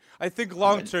opinion. I think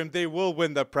long-term they will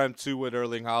win the Prem too with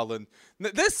Erling Haaland.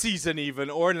 This season even,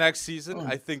 or next season,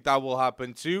 I think that will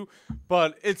happen too.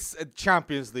 But it's a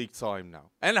Champions League time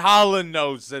now. And Haaland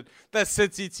knows it. The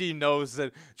City team knows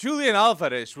it. Julian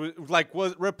Alvarez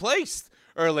was replaced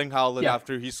Erling Haaland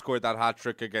after he scored that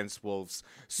hat-trick against Wolves.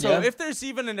 So if there's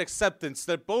even an acceptance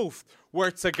that both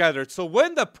work together to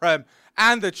win the Prem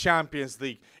and the Champions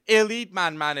League, elite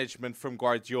man management from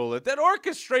Guardiola that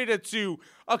orchestrated to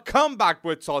a comeback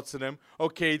with Tottenham,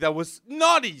 that was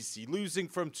not easy, losing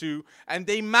from 2, and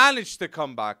they managed to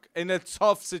come back in a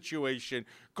tough situation.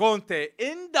 Conte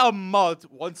in the mud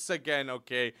once again,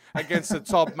 against the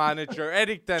top manager,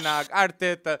 Erik ten Hag,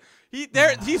 Arteta.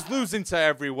 He's losing to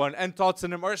everyone, and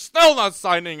Tottenham are still not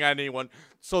signing anyone.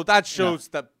 So that shows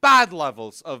the bad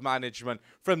levels of management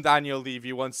from Daniel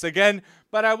Levy once again.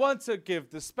 But I want to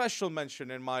give the special mention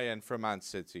in my end for Man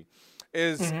City.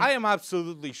 I am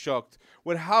absolutely shocked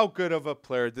with how good of a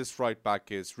player this right back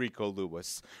is, Rico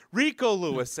Lewis. Rico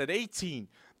Lewis at 18,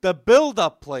 the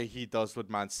build-up play he does with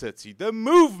Man City, the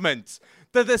movement,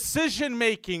 the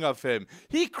decision-making of him.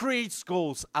 He creates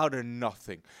goals out of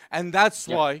nothing. And that's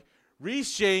why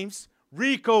Reece James,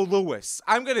 Rico Lewis,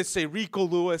 I'm going to say Rico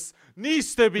Lewis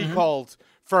needs to be called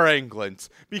for England.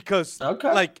 Because,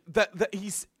 I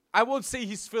won't say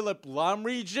he's Philip Lahm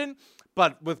region,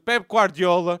 but with Pep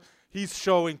Guardiola, he's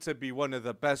showing to be one of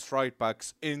the best right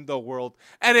backs in the world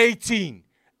at 18.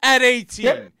 At 18.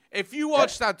 Yep. If you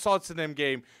watch that Tottenham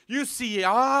game, you see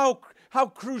how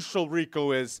crucial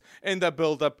Rico is in the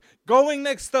build-up. Going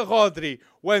next to Rodri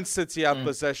when City have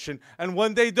possession. And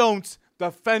when they don't,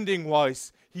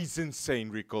 defending-wise, he's insane,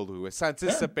 Rico Lewis.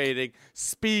 Anticipating,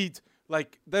 speed.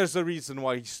 There's a reason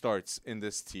why he starts in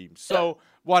this team. So,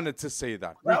 wanted to say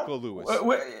that. Rico Lewis.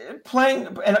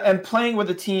 Playing with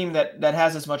a team that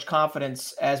has as much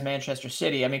confidence as Manchester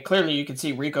City. I mean, clearly you can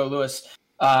see Rico Lewis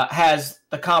has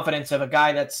the confidence of a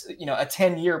guy that's, a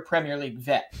 10-year Premier League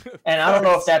vet. And I don't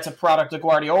know if that's a product of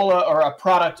Guardiola or a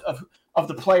product of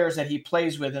the players that he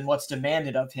plays with and what's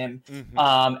demanded of him,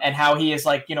 and how he is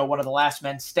like, one of the last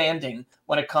men standing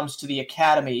when it comes to the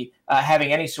academy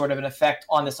having any sort of an effect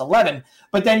on this 11.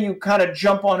 But then you kind of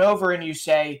jump on over and you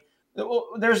say, well,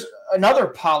 there's another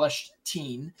polished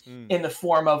team in the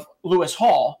form of Lewis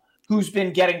Hall, who's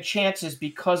been getting chances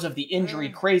because of the injury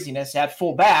craziness at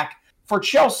fullback for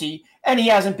Chelsea, and he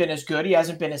hasn't been as good. He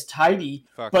hasn't been as tidy,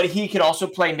 but he can also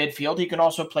play midfield. He can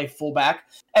also play fullback.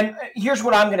 And here's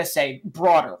what I'm going to say,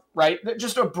 broader, right?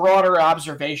 Just a broader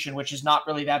observation, which is not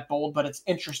really that bold, but it's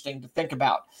interesting to think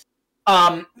about.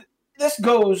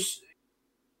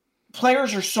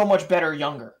 Players are so much better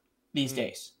younger these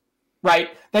days,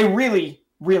 right? They really,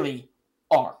 really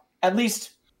are, at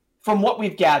least from what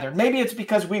we've gathered. Maybe it's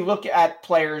because we look at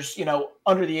players,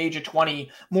 under the age of 20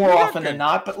 more often than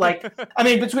not. But come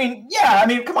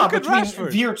on,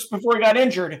 between Wirtz before he got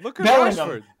injured, look at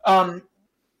Bellingham.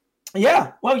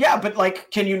 Rashford.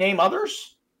 But can you name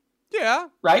others? Yeah.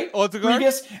 Right? Odegaard?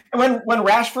 When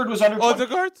Rashford was under 20,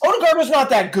 Odegaard was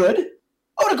not that good.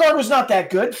 Odegaard was not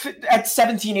that good. At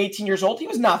 17, 18 years old, he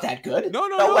was not that good.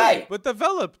 No way. But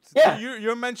developed. Yeah.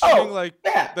 You're mentioning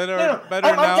that are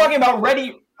better now.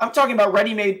 I'm talking about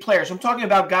ready-made players. I'm talking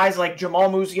about guys like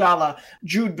Jamal Musiala,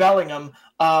 Jude Bellingham,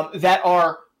 that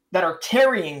are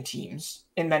carrying teams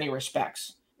in many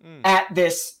respects at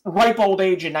this ripe old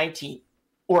age of 19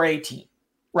 or 18,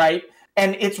 right?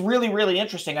 And it's really, really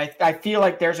interesting. I feel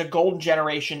like there's a golden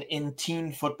generation in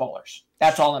teen footballers.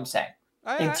 That's all I'm saying.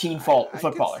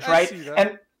 Footballers, right?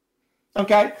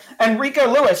 And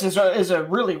Rico Lewis is a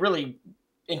really, really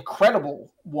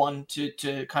incredible one to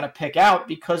kind of pick out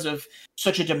because of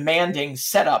such a demanding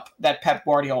setup that Pep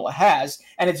Guardiola has.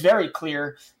 And it's very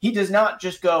clear he does not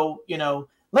just go,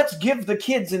 let's give the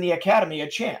kids in the academy a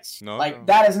chance.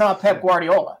 That is not Pep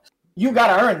Guardiola. You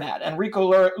got to earn that. And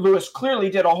Rico Lewis clearly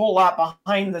did a whole lot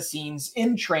behind the scenes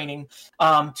in training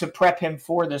to prep him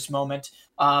for this moment.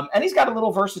 And he's got a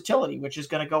little versatility, which is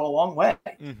going to go a long way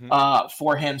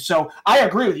for him. So I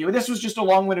agree with you. This was just a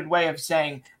long-winded way of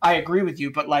saying I agree with you.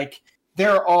 But,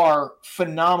 there are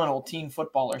phenomenal teen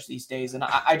footballers these days. And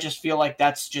I just feel like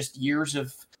that's just years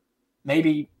of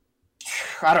maybe –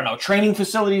 I don't know, training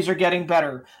facilities are getting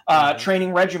better.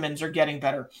 Training regimens are getting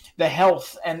better. The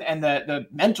health and the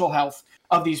mental health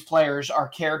of these players are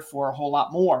cared for a whole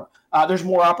lot more. There's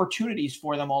more opportunities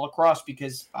for them all across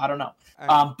because, I don't know.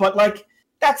 But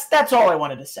that's all I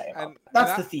wanted to say about it.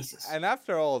 That's the thesis. And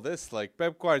after all this,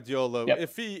 Pep Guardiola,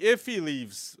 if he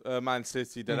leaves Man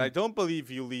City, then I don't believe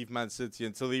he'll leave Man City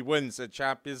until he wins a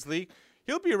Champions League.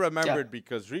 He'll be remembered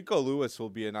because Rico Lewis will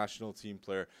be a national team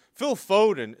player. Phil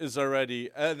Foden is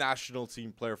already a national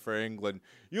team player for England.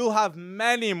 You'll have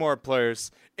many more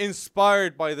players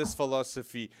inspired by this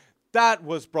philosophy that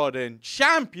was brought in,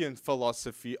 champion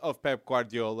philosophy of Pep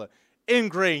Guardiola,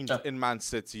 ingrained in Man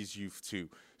City's youth too.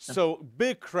 So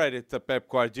big credit to Pep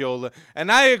Guardiola.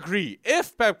 And I agree,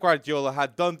 if Pep Guardiola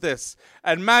had done this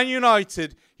at Man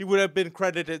United, he would have been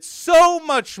credited so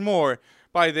much more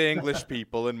by the English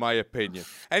people, in my opinion.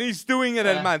 And he's doing it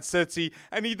at Man City,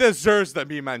 and he deserves to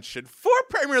be mentioned. 4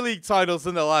 Premier League titles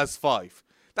in the last 5.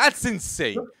 That's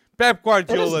insane. Pep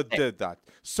Guardiola did that.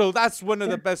 So that's one of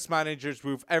the best managers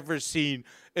we've ever seen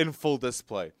in full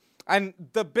display. And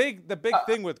the big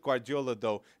thing with Guardiola,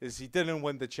 though, is he didn't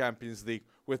win the Champions League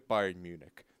with Bayern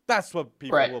Munich. That's what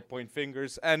people will point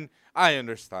fingers, and I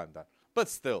understand that. But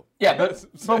still. Yeah, but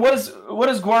what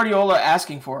is Guardiola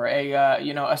asking for?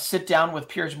 A sit down with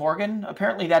Piers Morgan?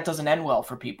 Apparently that doesn't end well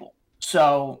for people.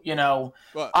 So,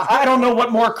 I don't know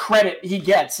what more credit he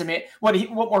gets. I mean, what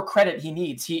more credit he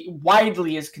needs. He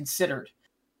widely is considered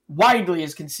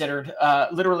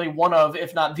literally one of,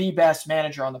 if not the best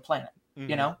manager on the planet,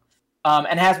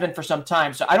 and has been for some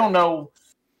time. So I don't know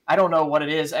what it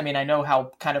is. I mean, I know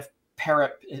how kind of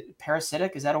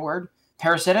parasitic, is that a word?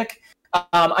 Parasitic?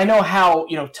 I know how,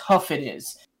 tough it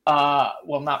is.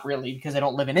 Well, not really, because I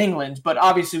don't live in England, but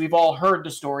obviously we've all heard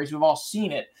the stories. We've all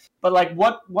seen it. But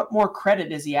what more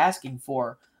credit is he asking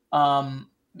for?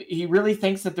 He really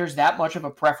thinks that there's that much of a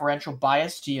preferential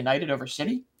bias to United over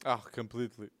City? Oh,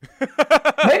 completely.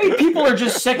 Maybe people are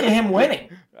just sick of him winning.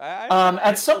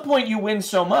 At some point you win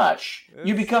so much,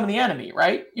 you become the enemy,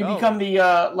 right? You become the,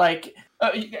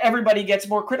 everybody gets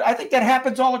more credit. I think that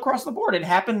happens all across the board. It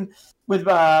happened with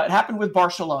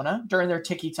Barcelona during their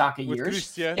tiki-taka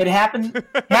years. It happened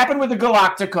with the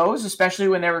Galacticos, especially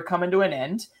when they were coming to an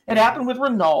end. It happened with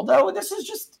Ronaldo. This is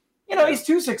just, he's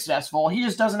too successful. He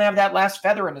just doesn't have that last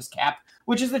feather in his cap,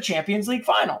 which is the Champions League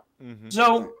final. Mm-hmm.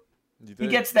 So, he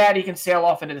gets that, he can sail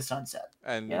off into the sunset.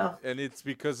 And it's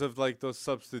because of like those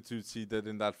substitutes he did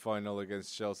in that final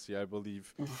against Chelsea, I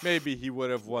believe. Maybe he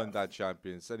would have won that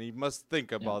Champions, and he must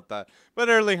think about that. But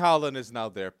Erling Haaland is now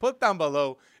there. Put down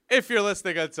below if you're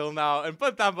listening until now, and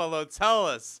put down below, tell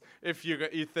us if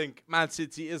you think Man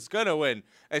City is gonna win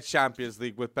a Champions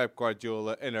League with Pep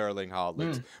Guardiola and Erling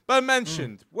Haaland. But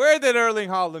mentioned, where did Erling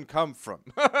Haaland come from?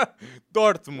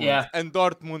 Dortmund, and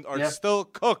Dortmund are still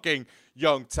cooking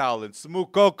young talents.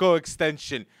 Mukoko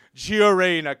extension, Gio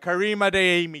Reyna, Karim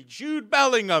Adeyemi, Jude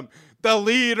Bellingham, the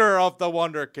leader of the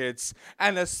Wonderkids,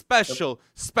 and a special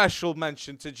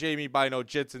mention to Jamie Bino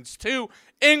Gittins, too.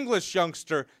 English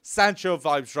youngster, Sancho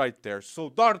vibes right there. So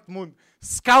Dortmund,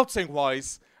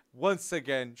 scouting-wise, once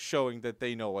again showing that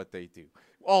they know what they do.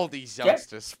 All these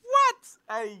youngsters.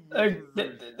 What?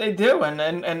 They do, and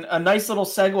a nice little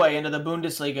segue into the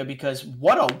Bundesliga, because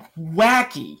what a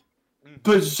wacky,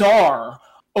 bizarre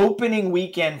opening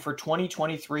weekend for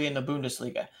 2023 in the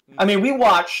Bundesliga. I mean, we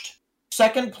watched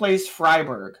second place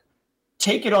Freiburg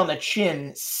take it on the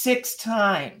chin 6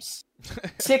 times.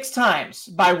 6 times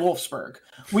by Wolfsburg.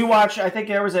 We watched, I think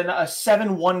there was a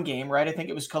 7-1 game, right? I think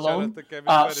it was Cologne.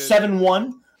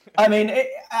 7-1. I mean,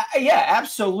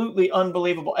 absolutely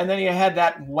unbelievable. And then you had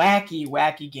that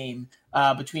wacky game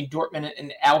between Dortmund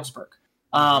and Augsburg.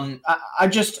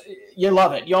 You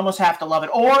love it. You almost have to love it.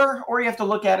 Or you have to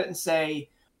look at it and say,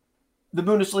 the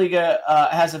Bundesliga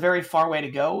has a very far way to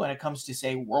go when it comes to,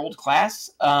 say, world class.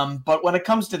 But when it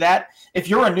comes to that, if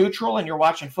you're a neutral and you're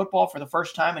watching football for the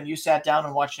first time and you sat down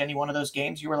and watched any one of those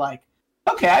games, you were like,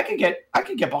 okay, I could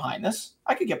get behind this.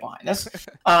 But in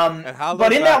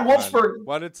that Wolfsburg, man.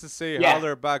 Wanted to say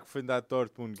Haller back from that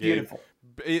Dortmund game. Beautiful.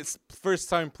 It's first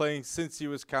time playing since he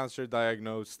was cancer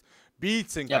diagnosed.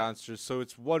 Beating cancer, so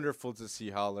it's wonderful to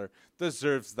see Haller.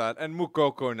 Deserves that. And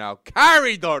Mukoko now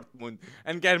carry Dortmund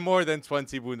and get more than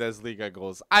 20 Bundesliga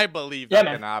goals. I believe that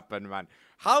can happen, man.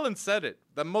 Haaland said it.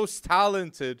 The most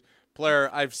talented player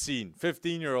I've seen.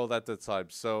 15-year-old at the time.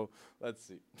 So let's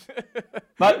see.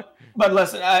 but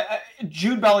listen,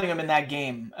 Jude Bellingham in that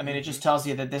game, I mean, it just tells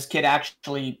you that this kid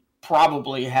actually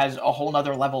probably has a whole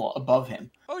nother level above him.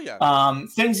 Oh, yeah.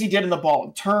 Things he did in the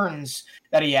ball, turns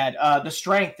that he had, the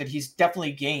strength that he's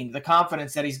definitely gained, the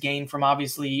confidence that he's gained from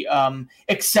obviously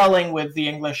excelling with the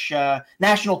English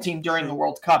national team during the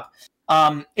World Cup.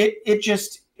 Him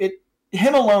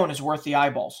alone is worth the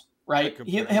eyeballs, right?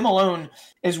 Him alone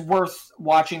is worth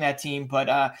watching that team. But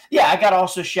I got to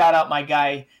also shout out my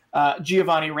guy,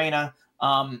 Giovanni Reyna.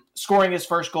 Scoring his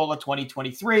first goal of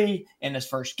 2023 in his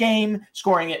first game,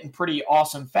 scoring it in pretty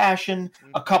awesome fashion.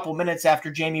 A couple minutes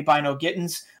after Jamie Bino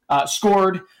Gittins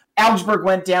scored, Augsburg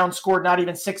went down, scored not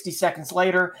even 60 seconds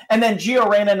later, and then Gio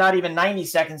Reyna, not even 90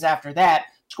 seconds after that,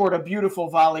 scored a beautiful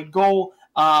volley goal.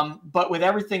 But with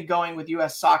everything going with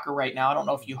U.S. soccer right now, I don't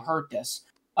know if you heard this,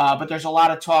 but there's a lot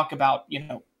of talk about,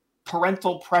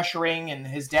 parental pressuring and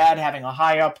his dad having a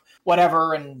high up,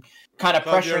 whatever, and kind of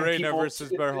pressuring people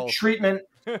versus treatment.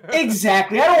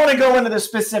 Exactly. I don't want to go into the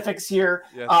specifics here,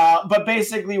 but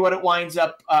basically what it winds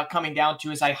up coming down to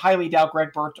is I highly doubt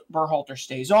Greg Berhalter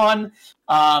stays on.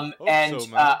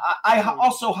 I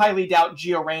also highly doubt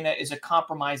Gio Reyna is a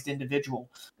compromised individual.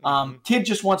 Kid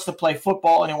just wants to play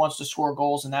football and he wants to score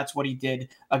goals, and that's what he did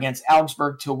against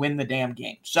Augsburg to win the damn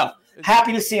game. So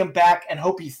happy to see him back and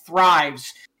hope he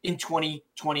thrives in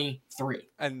 2023.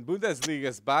 And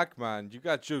Bundesliga's back, man. You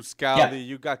got Joe Scally,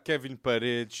 you got Kevin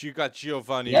Peric, you got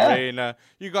Giovanni Reyna,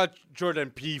 you got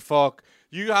Jordan Pifok.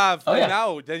 You have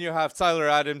then you have Tyler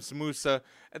Adams, Musa,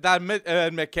 that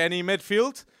McKennie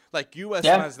midfield, like U.S.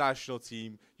 men's national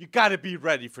team. You got to be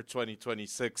ready for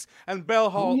 2026. And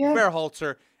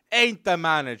Berhalter ain't the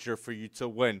manager for you to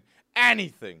win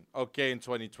anything, in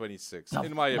 2026,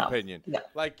 in my opinion.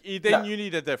 You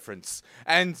need a difference.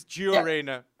 And Gio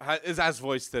Reyna has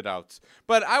voiced it out.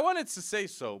 But I wanted to say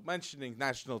mentioning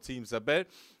national teams a bit.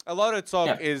 A lot of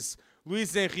talk is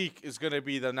Luis Enrique is going to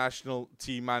be the national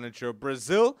team manager of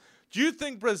Brazil. Do you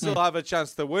think Brazil have a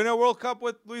chance to win a World Cup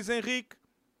with Luis Enrique?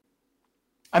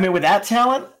 I mean, with that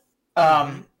talent,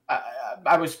 I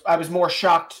was more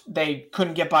shocked they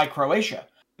couldn't get by Croatia.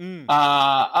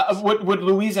 Would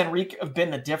Luis Enrique have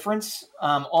been the difference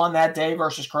on that day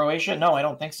versus Croatia? No, I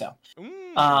don't think so.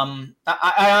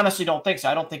 I honestly don't think so.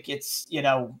 I don't think it's,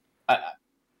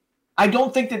 I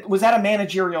don't think that was that a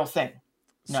managerial thing.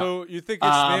 No. So you think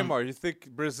it's Neymar? You think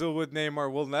Brazil with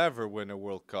Neymar will never win a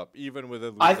World Cup, even with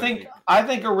a Luis Enrique? I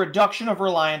think a reduction of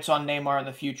reliance on Neymar in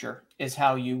the future is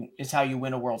how you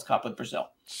win a World Cup with Brazil.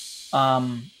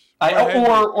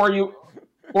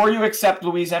 Or you accept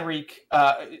Luis Enrique.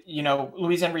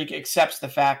 Luis Enrique accepts the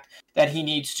fact that he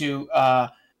needs to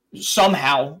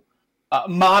somehow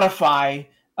modify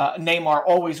Neymar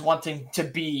always wanting to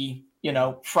be,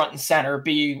 front and center,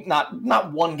 be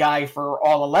not one guy for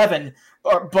all 11,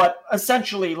 but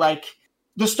essentially like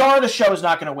the star of the show is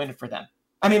not going to win for them.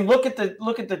 I mean, look at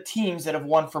the teams that have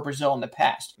won for Brazil in the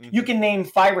past. Mm-hmm. You can name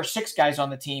 5 or 6 guys on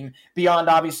the team beyond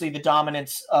obviously the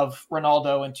dominance of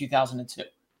Ronaldo in 2002,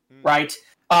 right?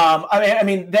 I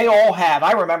mean, they all have.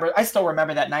 I still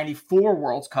remember that '94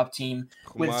 World Cup team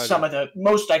with some of the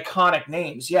most iconic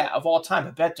names, of all time.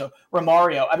 Bebeto,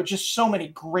 Romario. I mean, just so many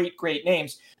great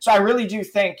names. So I really do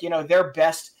think they're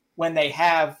best when they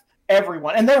have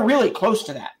everyone, and they're really close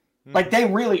to that. Mm-hmm. Like they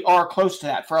really are close to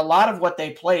that for a lot of what they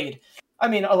played. I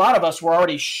mean, a lot of us were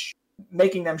already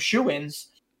making them shoo-ins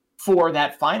for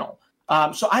that final.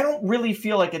 So I don't really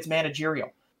feel like it's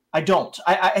managerial. I don't.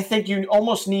 I think you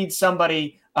almost need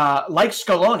somebody like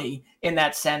Scaloni in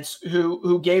that sense,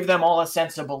 who gave them all a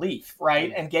sense of belief,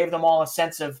 right? And gave them all a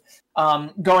sense of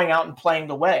going out and playing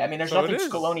the way. I mean, there's nothing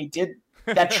Scaloni did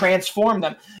that transformed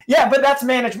them. Yeah, but that's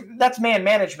management. That's man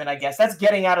management, I guess. That's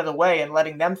getting out of the way and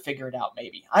letting them figure it out,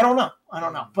 maybe. I don't know.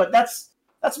 But that's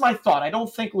my thought. I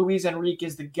don't think Luis Enrique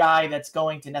is the guy that's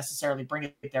going to necessarily bring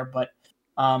it there, but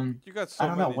you got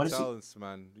so many talents,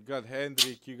 man. You got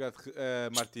Hendrik, you got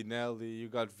Martinelli, you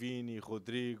got Vini,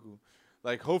 Rodrigo.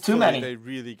 Like, hopefully they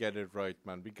really get it right,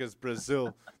 man, because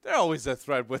Brazil, they're always a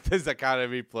threat with his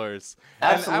academy players.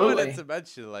 Absolutely. And I wanted to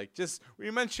mention, we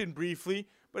mentioned briefly,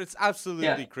 but it's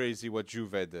absolutely crazy what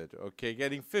Juve did, okay?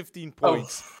 Getting 15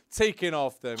 points taken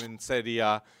off them in Serie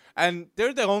A. And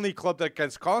they're the only club that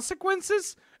gets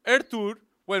consequences. Ertur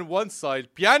went one side.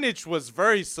 Pjanic was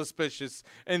very suspicious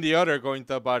in the other, going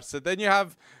to Barca. Then you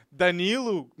have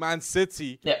Danilo, Man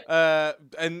City,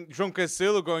 and João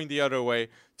Cancelo going the other way.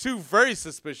 2 very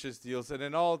suspicious deals. And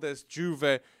in all this,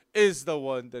 Juve is the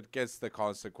one that gets the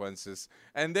consequences.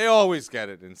 And they always get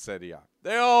it in Serie A.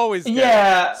 They always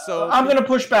get it. So I'm going to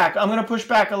push back. I'm going to push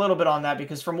back a little bit on that,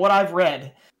 because from what I've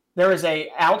read, there is a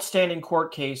outstanding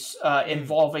court case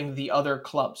involving the other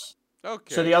clubs.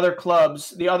 Okay. So the other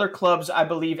clubs, I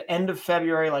believe, end of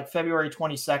February, like February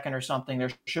 22nd or something, there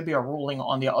should be a ruling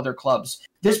on the other clubs.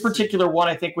 This particular one,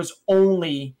 I think, was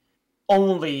only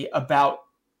about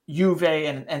Juve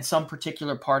and some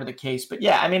particular part of the case. But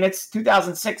yeah, I mean, it's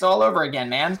 2006 all over again,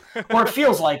 man. Or it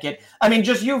feels like it. I mean,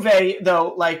 just Juve,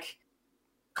 though, like,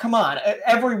 come on.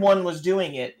 Everyone was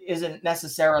doing it isn't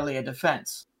necessarily a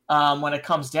defense when it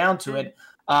comes down to it.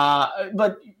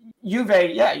 But Juve,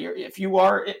 if you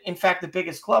are in fact the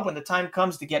biggest club, when the time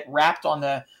comes to get wrapped on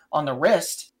the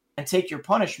wrist and take your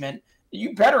punishment,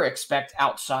 you better expect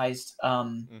outsized.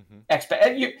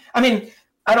 I mean,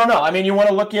 I don't know. I mean, you want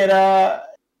to look at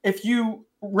if you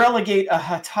relegate a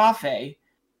Getafe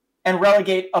and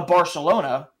relegate a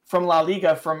Barcelona from La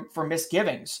Liga for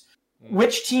misgivings,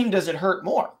 which team does it hurt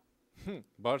more?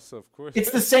 Barca, of course.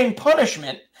 It's the same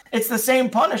punishment.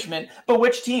 But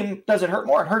which team does it hurt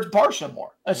more? It hurts Barca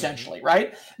more, essentially,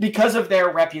 right? Because of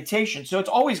their reputation. So it's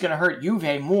always going to hurt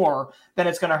Juve more than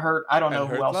it's going to hurt, I don't know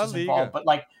who else is involved, but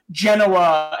like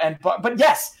Genoa but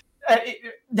yes,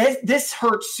 this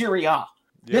hurts Serie A.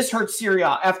 This hurts Serie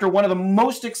A after one of the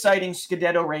most exciting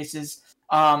Scudetto races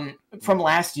from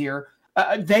last year.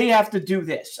 They have to do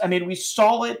this. I mean, we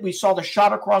saw it. We saw the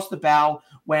shot across the bow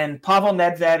when Pavel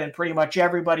Nedved and pretty much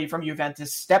everybody from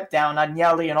Juventus stepped down,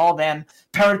 Agnelli and all them.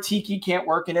 Paratici can't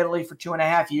work in Italy for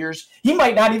 2.5 years. He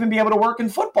might not even be able to work in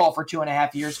football for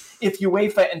 2.5 years if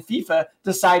UEFA and FIFA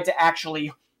decide to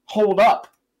actually hold up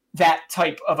that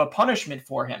type of a punishment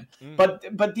for him.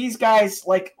 But these guys,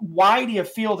 like, why do you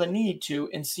feel the need to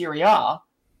in Serie A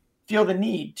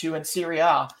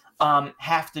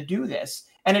have to do this?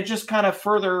 And it just kind of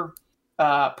further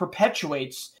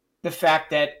perpetuates the fact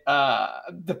that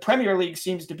the Premier League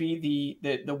seems to be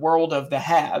the world of the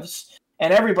haves,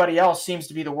 and everybody else seems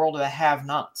to be the world of the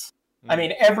have-nots. I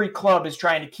mean, every club is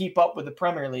trying to keep up with the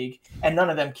Premier League, and none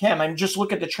of them can. I mean, just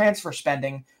look at the transfer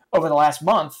spending over the last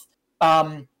month.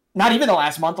 Not even the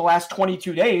last month, the last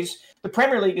 22 days, the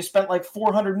Premier League has spent like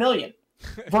 $400 million.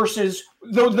 Versus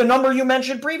the number you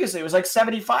mentioned previously, it was like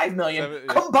 75 million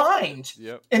combined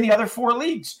in the other 4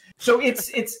 leagues. So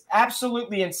it's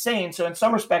absolutely insane. So in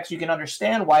some respects, you can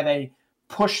understand why they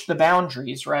push the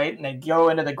boundaries, right? And they go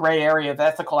into the gray area of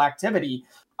ethical activity.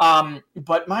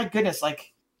 But my goodness,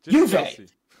 like Juve,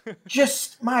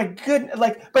 just my goodness,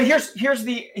 like. But here's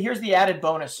the added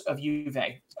bonus of Juve.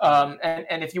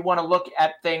 And if you want to look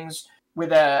at things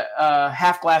with a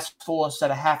half glass full instead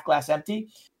of half glass empty.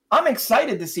 I'm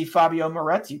excited to see Fabio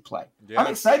Moretti play. Yes. I'm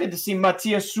excited to see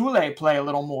Mattias Sule play a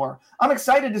little more. I'm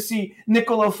excited to see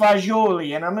Nicolo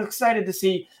Fagioli, and I'm excited to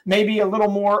see maybe a little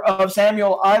more of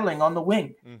Samuel Eiling on the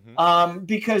wing.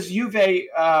 Because Juve, they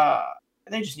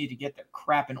just need to get their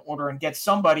crap in order and get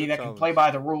somebody that can play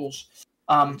by the rules.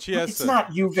 It's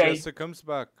not Juve. Chiesa comes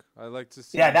back. I like to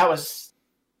see. Yeah, that was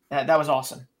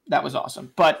awesome. That was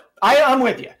awesome. But I'm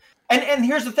with you. And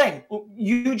here's the thing.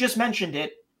 You just mentioned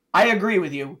it. I agree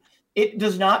with you. It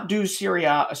does not do Serie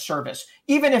A a service.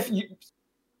 Even if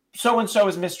so-and-so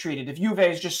is mistreated, if Juve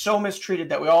is just so mistreated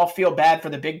that we all feel bad for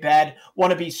the big bad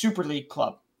wannabe Super League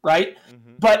club, right?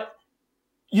 But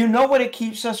you know what it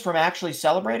keeps us from actually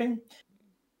celebrating?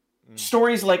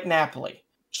 Stories like Napoli.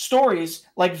 Stories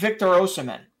like Victor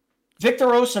Osimhen. Victor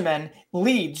Osimhen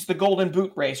leads the Golden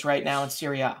Boot race right now in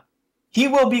Serie A. He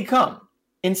will become,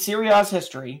 in Serie A's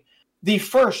history, the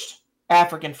first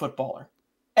African footballer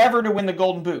ever to win the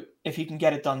Golden Boot if he can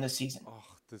get it done this season.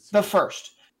 The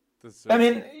first. I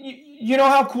mean, you know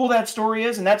how cool that story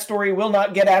is? And that story will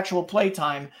not get actual play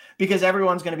time because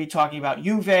everyone's going to be talking about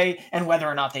Juve and whether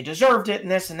or not they deserved it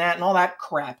and this and that and all that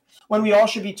crap. When we all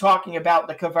should be talking about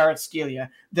the Kvaratskhelia,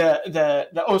 the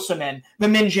Osimhen, the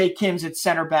Min-Jae Kims at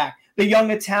center back, the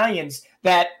young Italians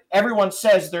that everyone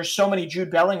says there's so many Jude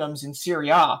Bellinghams in Serie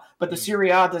A, but the Serie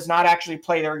A does not actually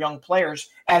play their young players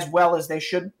as well as they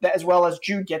should, as well as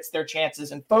Jude gets their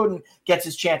chances and Foden gets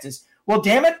his chances. Well,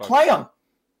 damn it, play them.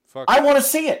 I want to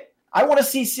see it. I want to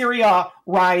see Serie A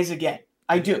rise again.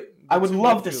 I do. I would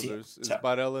love to see it. It's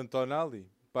Barella and Tonali.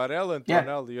 Barella and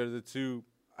Tonali are the two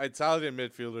Italian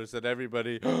midfielders that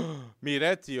everybody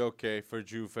Miretti okay for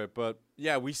Juve, but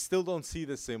yeah, we still don't see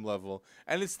the same level,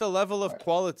 and it's the level of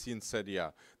quality in Serie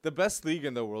A. The best league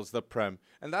in the world is the Prem,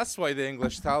 and that's why the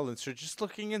English talents are just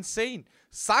looking insane.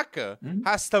 Saka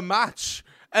has to match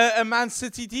a Man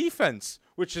City defense,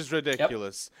 which is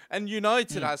ridiculous, and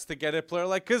United has to get a player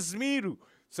like Casemiro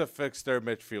to fix their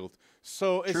midfield.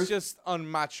 So it's just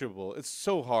unmatchable. It's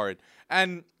so hard.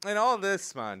 And all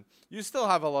this, man, you still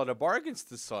have a lot of bargains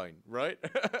to sign, right?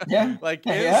 Yeah. Like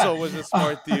Enzo was a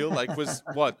smart deal. Like was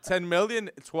what, 10 million,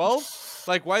 12?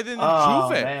 Like why didn't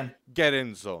Juve get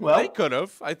Enzo? Well, they could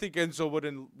have. I think Enzo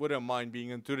wouldn't mind being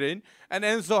in Turin. And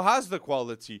Enzo has the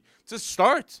quality to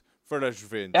start for the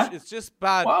Juventus. Yeah. It's just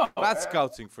bad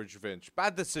scouting for Juventus,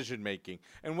 bad decision making.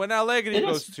 And when Allegri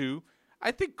goes too, I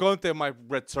think Conte might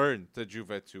return to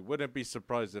Juve too. Wouldn't be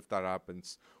surprised if that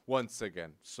happens once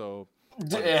again. So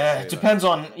it depends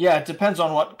on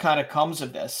what kind of comes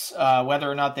of this.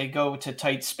 Whether or not they go to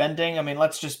tight spending. I mean,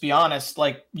 let's just be honest.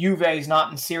 Like Juve is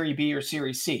not in Serie B or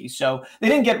Serie C, so they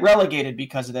didn't get relegated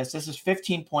because of this. This is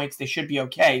 15 points. They should be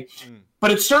okay. But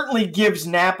it certainly gives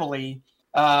Napoli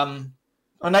a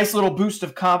nice little boost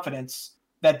of confidence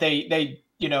that they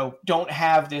don't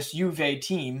have this Juve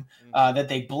team that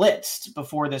they blitzed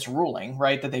before this ruling,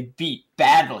 right? That they beat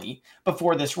badly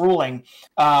before this ruling.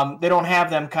 They don't have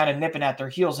them kind of nipping at their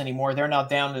heels anymore. They're now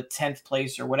down to 10th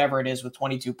place or whatever it is with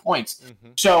 22 points.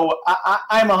 So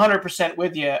I'm 100%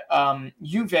 with you.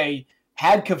 Juve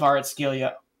had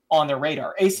Kvaratskhelia on their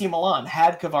radar. AC Milan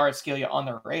had Kvaratskhelia on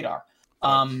their radar.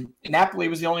 Napoli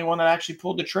was the only one that actually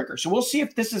pulled the trigger. So we'll see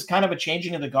if this is kind of a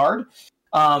changing of the guard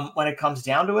when it comes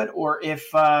down to it, or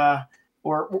if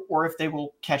they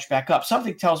will catch back up.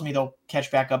 Something tells me they'll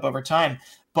catch back up over time.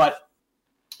 But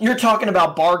you're talking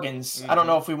about bargains. I don't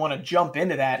know if we want to jump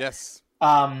into that. Yes.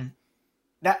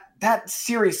 That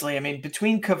seriously, I mean,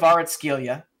 between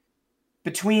Kvaratskhelia,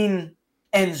 between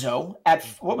Enzo at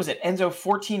what was it? Enzo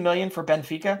 14 million for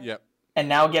Benfica. Yep. And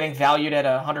now getting valued at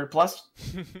 100 plus.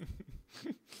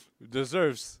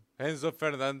 Deserves. Enzo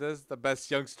Fernandez, the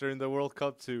best youngster in the World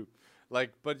Cup too.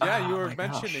 But yeah, you were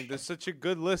mentioning there's such a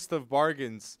good list of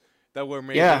bargains that were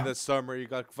made in the summer. You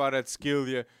got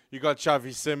Kvaratskhelia, you got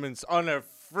Xavi Simons on a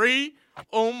free.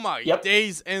 Oh my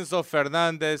days, Enzo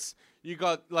Fernandez. You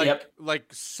got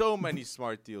so many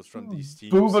smart deals from these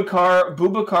teams.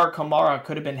 Boubacar Kamara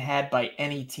could have been had by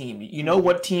any team. You know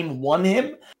what team won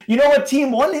him?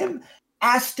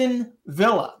 Aston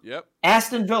Villa. Yep.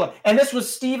 Aston Villa. And this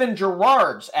was Steven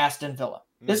Gerrard's Aston Villa.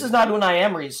 This is not Unai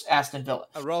Emery's Aston Villa.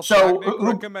 Ralph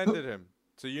Rangnick recommended him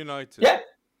to United.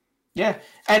 Yeah.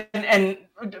 And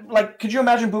could you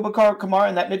imagine Boubacar Kamara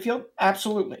in that midfield?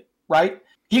 Absolutely. Right?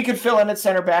 He could fill in at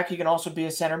center back. He can also be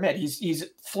a center mid. He's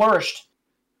flourished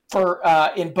for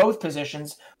in both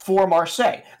positions for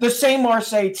Marseille. The same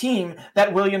Marseille team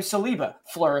that William Saliba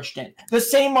flourished in. The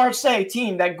same Marseille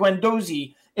team that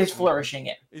Guendouzi is flourishing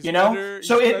in. He's better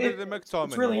than McTominay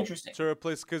it's really interesting to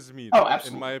replace Casemiro. Oh,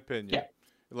 absolutely. In my opinion. Yeah.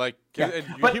 Like, Yeah, and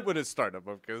he but wouldn't start him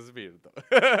up because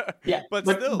though. yeah, but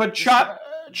still, but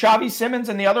Xavi Simmons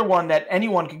and the other one that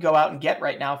anyone could go out and get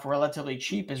right now for relatively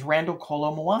cheap is Randall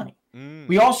Kolo Muani.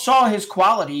 We all saw his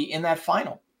quality in that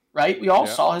final, right? We all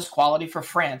saw his quality for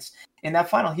France in that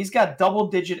final. He's got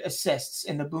double-digit assists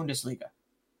in the Bundesliga,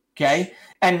 okay?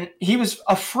 And he was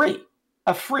a free,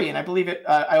 and I believe it.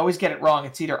 I always get it wrong.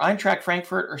 It's either Eintracht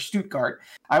Frankfurt or Stuttgart.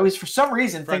 I always, for some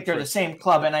reason, think they're the same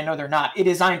club, and I know they're not. It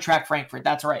is Eintracht Frankfurt.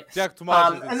 That's right. Jack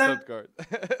Tomas is in Stuttgart.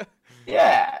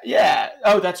 Yeah.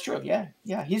 Oh, that's true. Yeah.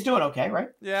 He's doing okay,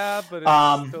 right? Yeah, but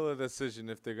it's still a decision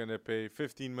if they're gonna pay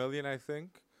 15 million, I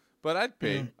think. But I'd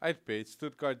pay. I'd pay.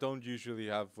 Stuttgart don't usually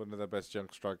have one of the best young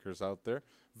strikers out there.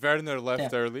 Werner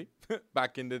left early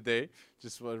back in the day.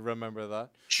 Just remember that.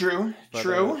 True.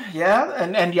 Yeah,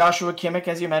 and Joshua Kimmich,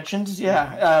 as you mentioned.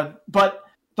 Yeah. But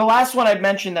the last one I'd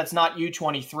mentioned that's not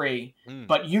U23,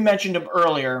 but you mentioned him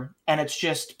earlier, and it's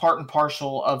just part and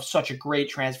parcel of such a great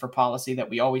transfer policy that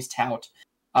we always tout.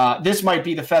 This might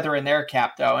be the feather in their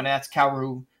cap, though, and that's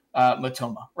Kaoru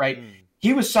Matoma, right?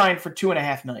 He was signed for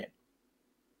 $2.5 million.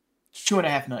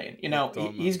 $2.5 million. You know,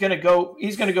 he's gonna go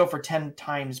for 10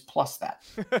 times plus that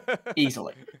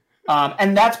easily.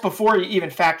 And that's before you even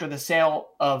factor the sale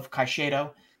of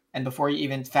Caicedo, and before you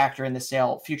even factor in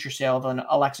the future sale of an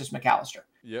Alexis McAllister.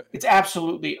 Yeah, it's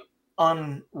absolutely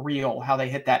unreal how they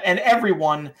hit that. And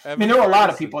everyone, I mean, there were a lot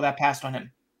of people that passed on him.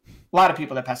 A lot of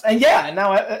people that passed. And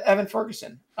now Evan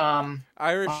Ferguson.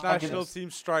 Irish national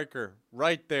team striker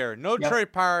right there. No Trey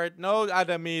Parrott, no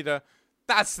Adamida.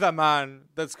 That's the man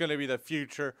that's going to be the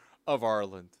future of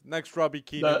Ireland. Next Robbie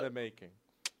Keane in the making.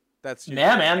 That's you.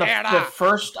 Yeah, man. The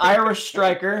first Irish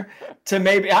striker to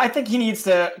maybe. I think he needs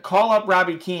to call up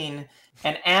Robbie Keane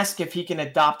and ask if he can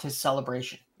adopt his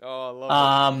celebration. Oh, I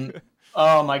love it.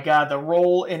 Oh my God, the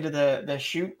roll into the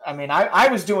shoot. I mean, I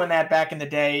was doing that back in the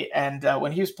day, and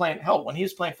when he was playing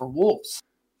for Wolves,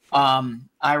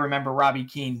 I remember Robbie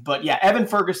Keane. But yeah, Evan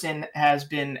Ferguson has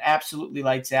been absolutely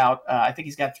lights out. I think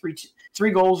he's got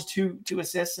three goals, two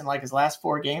assists in like his last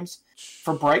 4 games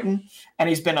for Brighton, and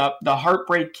he's been the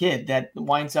heartbreak kid that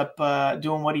winds up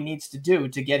doing what he needs to do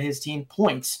to get his team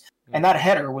points. And that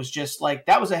header was just like,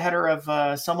 that was a header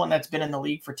of someone that's been in the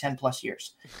league for 10 plus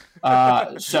years.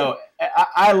 So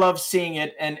I love seeing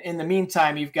it. And in the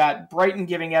meantime, you've got Brighton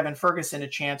giving Evan Ferguson a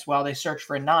chance while they search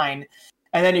for a 9.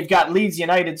 And then you've got Leeds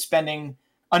United spending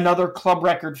another club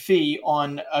record fee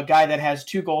on a guy that has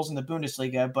 2 goals in the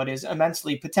Bundesliga, but is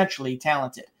immensely potentially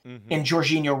talented in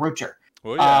Jorginho Rutter.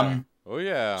 Oh,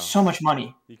 yeah. So much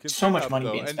money. So much money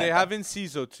being spent. And they have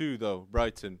Enciso too, though,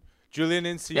 Brighton. Julian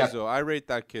Enciso, I rate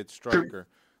that kid striker,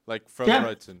 like from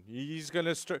Brighton. He's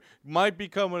gonna might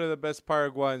become one of the best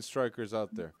Paraguayan strikers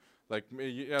out there. Like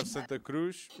you have Santa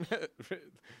Cruz in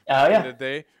the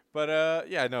day, but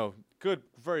good,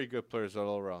 very good players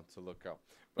all around to look out.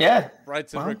 But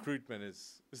Brighton recruitment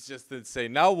is just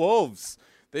insane. Now Wolves,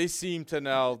 they seem to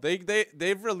now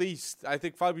they've released. I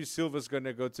think Fabio Silva's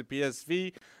gonna go to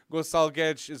PSV. Gonçalo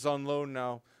Guedes is on loan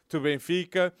now to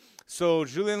Benfica. So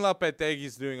Julian Lopetegui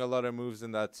is doing a lot of moves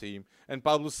in that team, and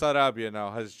Pablo Sarabia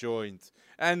now has joined.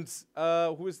 And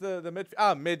who is the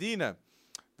midfielder? Medina,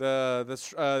 the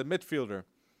midfielder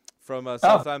from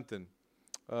Southampton.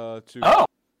 Mario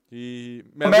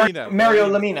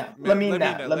Lamina.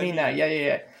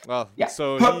 Yeah. Well,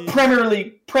 so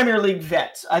Premier League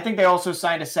vet. I think they also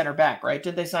signed a center back, right?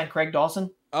 Did they sign Craig Dawson?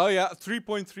 Oh yeah,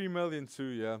 3.3 million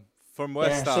too. Yeah. From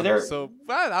West Ham. So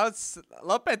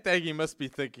Lopetegui must be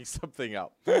thinking something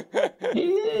out.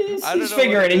 He's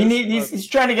figuring it. He's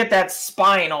trying to get that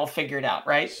spine all figured out,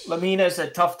 right? Lamina's a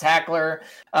tough tackler.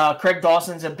 Craig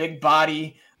Dawson's a big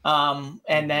body.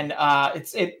 And then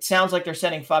it sounds like they're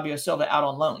sending Fabio Silva out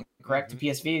on loan, correct? To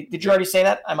PSV. Did you already say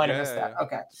that? I might have missed that.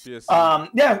 Okay.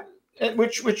 PSV.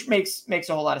 Which makes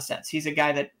a whole lot of sense. He's a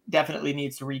guy that definitely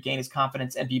needs to regain his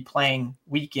confidence and be playing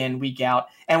week in, week out.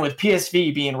 And with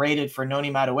PSV being rated for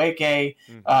Noni Madueke,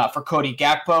 for Cody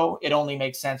Gakpo, it only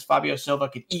makes sense. Fabio Silva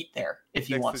could eat there if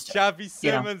he wants to. Xavi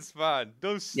Simmons, man.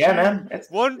 Those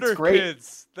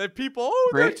Wonderkids. That people,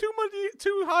 they're too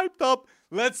hyped up.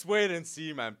 Let's wait and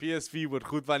see, man. PSV with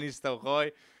Ruud van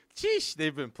Nistelrooy. Sheesh,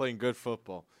 they've been playing good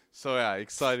football. So, yeah,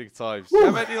 exciting times.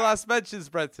 Have any last mentions,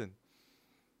 Brenton?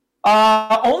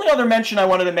 Only other mention I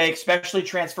wanted to make, especially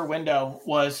transfer window,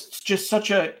 was just such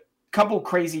a couple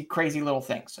crazy little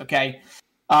things. Okay,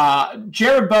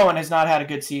 Jared Bowen has not had a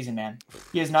good season, man.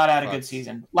 He has not had a good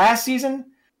season. Last season,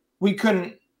 we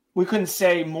couldn't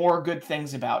say more good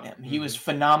things about him. He was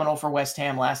phenomenal for West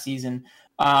Ham last season.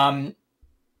 A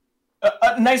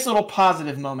nice little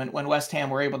positive moment when West Ham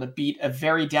were able to beat a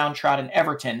very downtrodden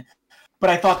Everton,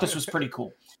 but I thought this was pretty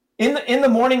cool. in the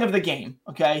morning of the game,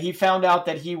 okay, he found out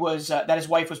that he was that his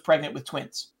wife was pregnant with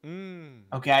twins.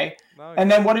 Okay, Nice. and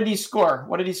then what did he score?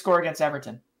 What did he score against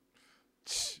Everton?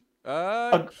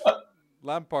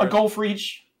 Lampard. A goal for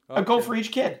each. A goal for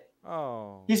each kid.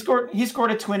 Oh. He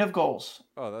scored a twin of goals.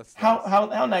 Oh, that's how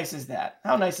nice. how nice is that?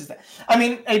 How nice is that? I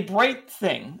mean, a bright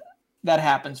thing that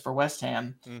happens for West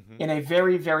Ham in a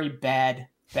very, very bad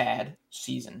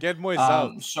season. Get Moyes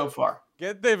out so far.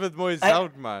 Get David Moyes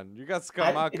out, man. You got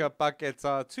Skamaka,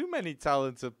 Paqueta, too many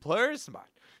talented players, man.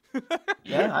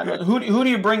 Yeah, who do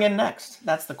you bring in next?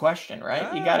 That's the question,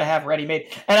 right? You got to have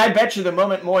ready-made. And I bet you the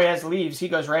moment Moyes leaves, he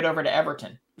goes right over to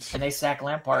Everton, and they sack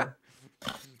Lampard.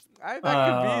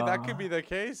 That could be the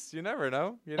case. You never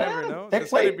know.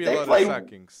 There's going to be a lot of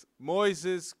sackings.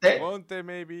 Moises, Conte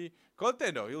maybe.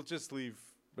 Conte, no, he'll just leave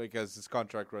because his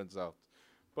contract runs out.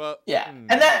 But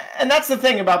and that's the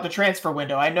thing about the transfer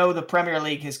window. I know the Premier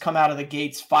League has come out of the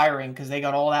gates firing because they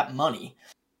got all that money.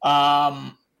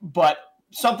 But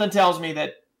something tells me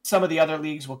that some of the other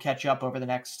leagues will catch up over the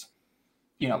next,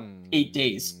 8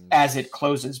 days as it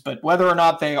closes. But whether or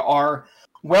not they are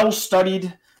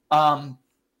well-studied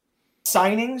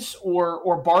signings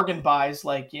or bargain buys,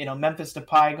 like Memphis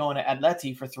Depay going to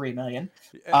Atleti for $3 million,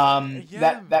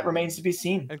 that remains to be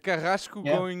seen. And Carrasco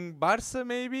going Barca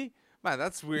maybe. Man,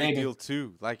 that's a weird deal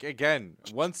too. Like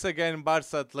once again,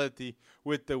 Barca Atleti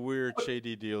with the weird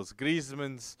shady deals.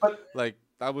 Griezmann's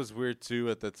that was weird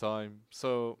too at the time.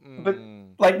 So, but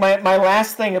like my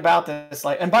last thing about this,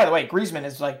 and by the way, Griezmann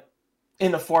is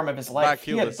in the form of his life.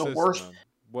 He had the worst. Man.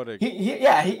 What a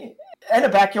he and a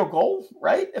backheel goal,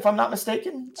 right? If I'm not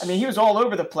mistaken. I mean, he was all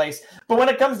over the place. But when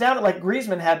it comes down to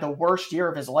Griezmann had the worst year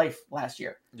of his life last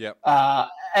year. Yeah.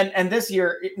 And this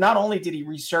year, not only did he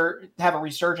have a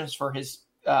resurgence for his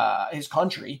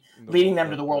country, leading them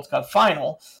to the World Cup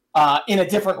final in a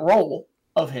different role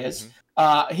of his.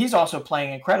 He's also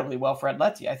playing incredibly well for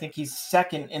Atleti. I think he's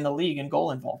second in the league in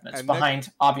goal involvements,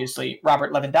 behind obviously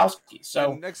Robert Lewandowski.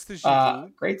 So next to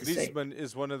Giroud, great to see. Griezmann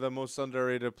is one of the most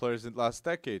underrated players in the last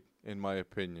decade, in my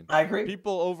opinion. I agree.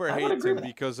 People overhate him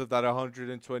because of that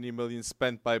 120 million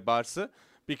spent by Barca.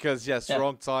 Because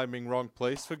wrong timing, wrong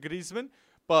place for Griezmann.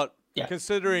 But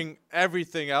considering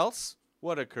everything else,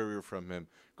 what a career from him.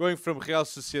 Going from Real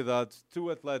Sociedad to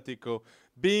Atletico,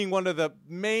 being one of the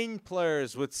main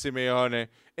players with Simeone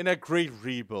in a great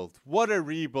rebuild. What a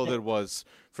rebuild it was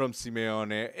from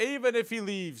Simeone. Even if he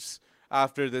leaves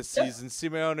after this season,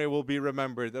 Simeone will be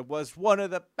remembered. That was one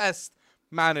of the best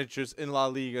managers in La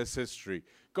Liga's history.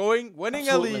 Winning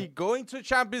a league, going to a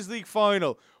Champions League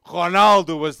final.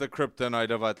 Ronaldo was the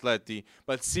kryptonite of Atleti,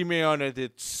 but Simeone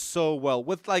did so well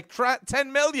with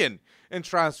 10 million in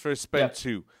transfer spent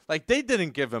too. They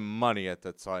didn't give him money at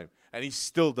the time, and he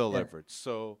still delivered.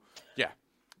 So,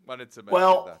 wanted to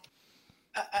mention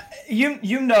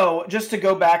that. Just to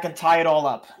go back and tie it all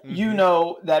up,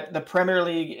 that the Premier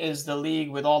League is the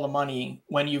league with all the money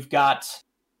when you've got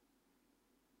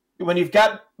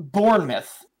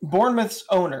Bournemouth. Bournemouth's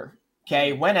owner,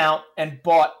 went out and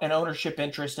bought an ownership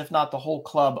interest, if not the whole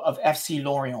club, of FC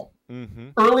Lorient.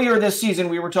 Earlier this season,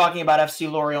 we were talking about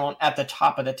FC Lorient at the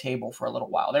top of the table for a little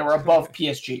while. They were above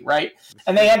PSG, right?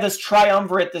 And they had this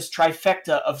triumvirate, this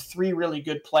trifecta of three really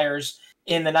good players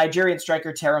in the Nigerian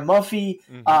striker Terra Moffi.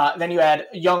 Then you had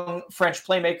young French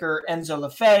playmaker Enzo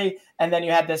Lefebvre. And then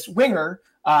you had this winger,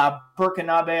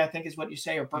 Burkinabe, I think is what you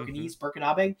say, or Burkinese,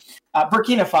 Burkinabe.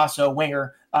 Burkina Faso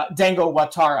winger, Dango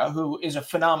Ouattara, who is a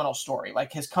phenomenal story,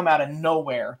 has come out of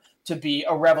nowhere to be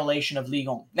a revelation of Ligue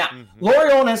 1. Now,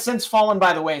 Lorient has since fallen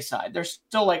by the wayside. They're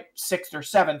still 6th or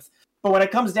 7th. But when it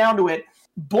comes down to it,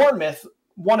 Bournemouth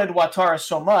wanted Ouattara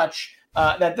so much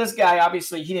that this guy,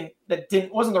 obviously,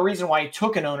 wasn't the reason why he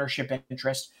took an ownership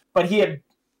interest, but he had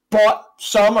bought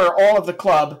some or all of the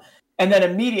club. And then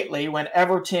immediately when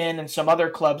Everton and some other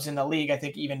clubs in the league, I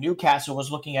think even Newcastle was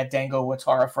looking at Dango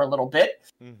Ouattara for a little bit,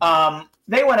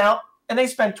 they went out and they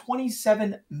spent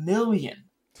 27 million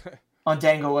on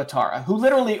Dango Ouattara, who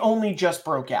literally only just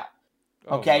broke out.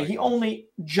 Okay, he only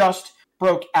just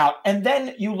broke out. And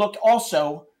then you look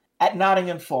also at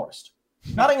Nottingham Forest.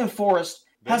 Nottingham Forest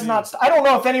has not. I don't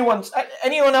know if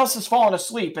anyone else has fallen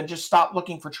asleep and just stopped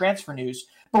looking for transfer news,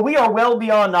 but we are well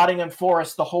beyond Nottingham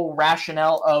Forest. The whole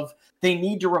rationale of they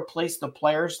need to replace the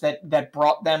players that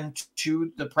brought them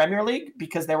to the Premier League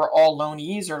because they were all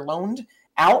loanees or loaned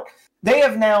out. They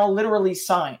have now literally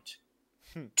signed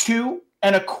 2.25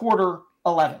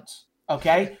 11s.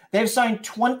 Okay, they've signed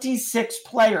 26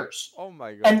 players. Oh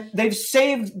my god! And they've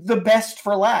saved the best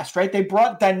for last, right? They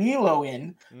brought Danilo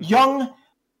in, young,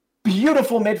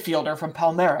 beautiful midfielder from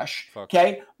Palmeiras.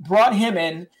 Okay, brought him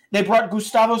in. They brought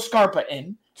Gustavo Scarpa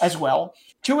in. as well.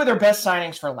 Two of their best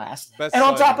signings for last. Best and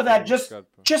on top signing of that,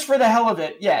 for just for the hell of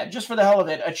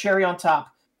it, a cherry on top,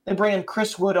 they bring in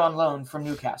Chris Wood on loan from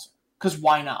Newcastle. Because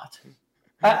why not?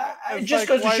 Just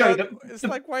goes to show you.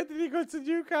 Why did he go to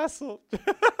Newcastle?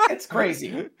 It's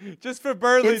crazy. Just for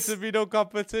Burnley to be no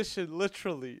competition,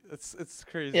 literally. It's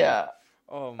crazy. Yeah.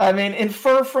 I mean,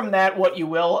 infer from that what you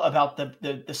will about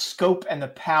the scope and the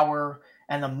power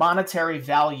and the monetary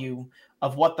value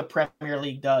of what the Premier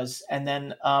League does. And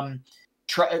then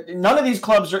none of these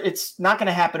clubs it's not going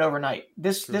to happen overnight.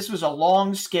 This was a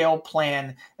long scale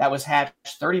plan that was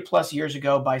hatched 30 plus years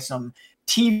ago by some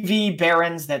TV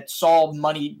barons that saw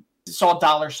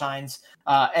dollar signs,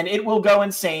 and it will go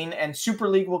insane, and Super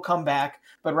League will come back.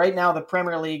 But right now, the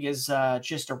Premier League is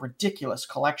just a ridiculous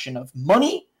collection of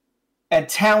money and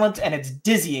talent, and it's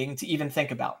dizzying to even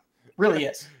think about. Really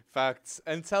is. Facts.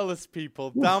 And tell us,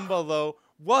 people, down below,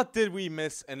 what did we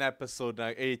miss in episode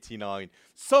 89?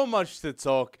 So much to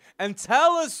talk. And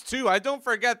tell us, too, don't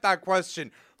forget that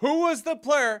question, who was the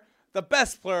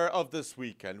best player of this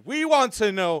weekend? We want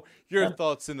to know your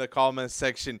thoughts in the comments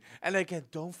section. And again,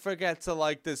 don't forget to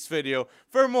like this video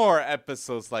for more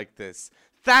episodes like this.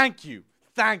 Thank you,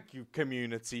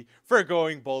 community, for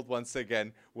going bold once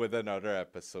again with another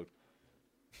episode.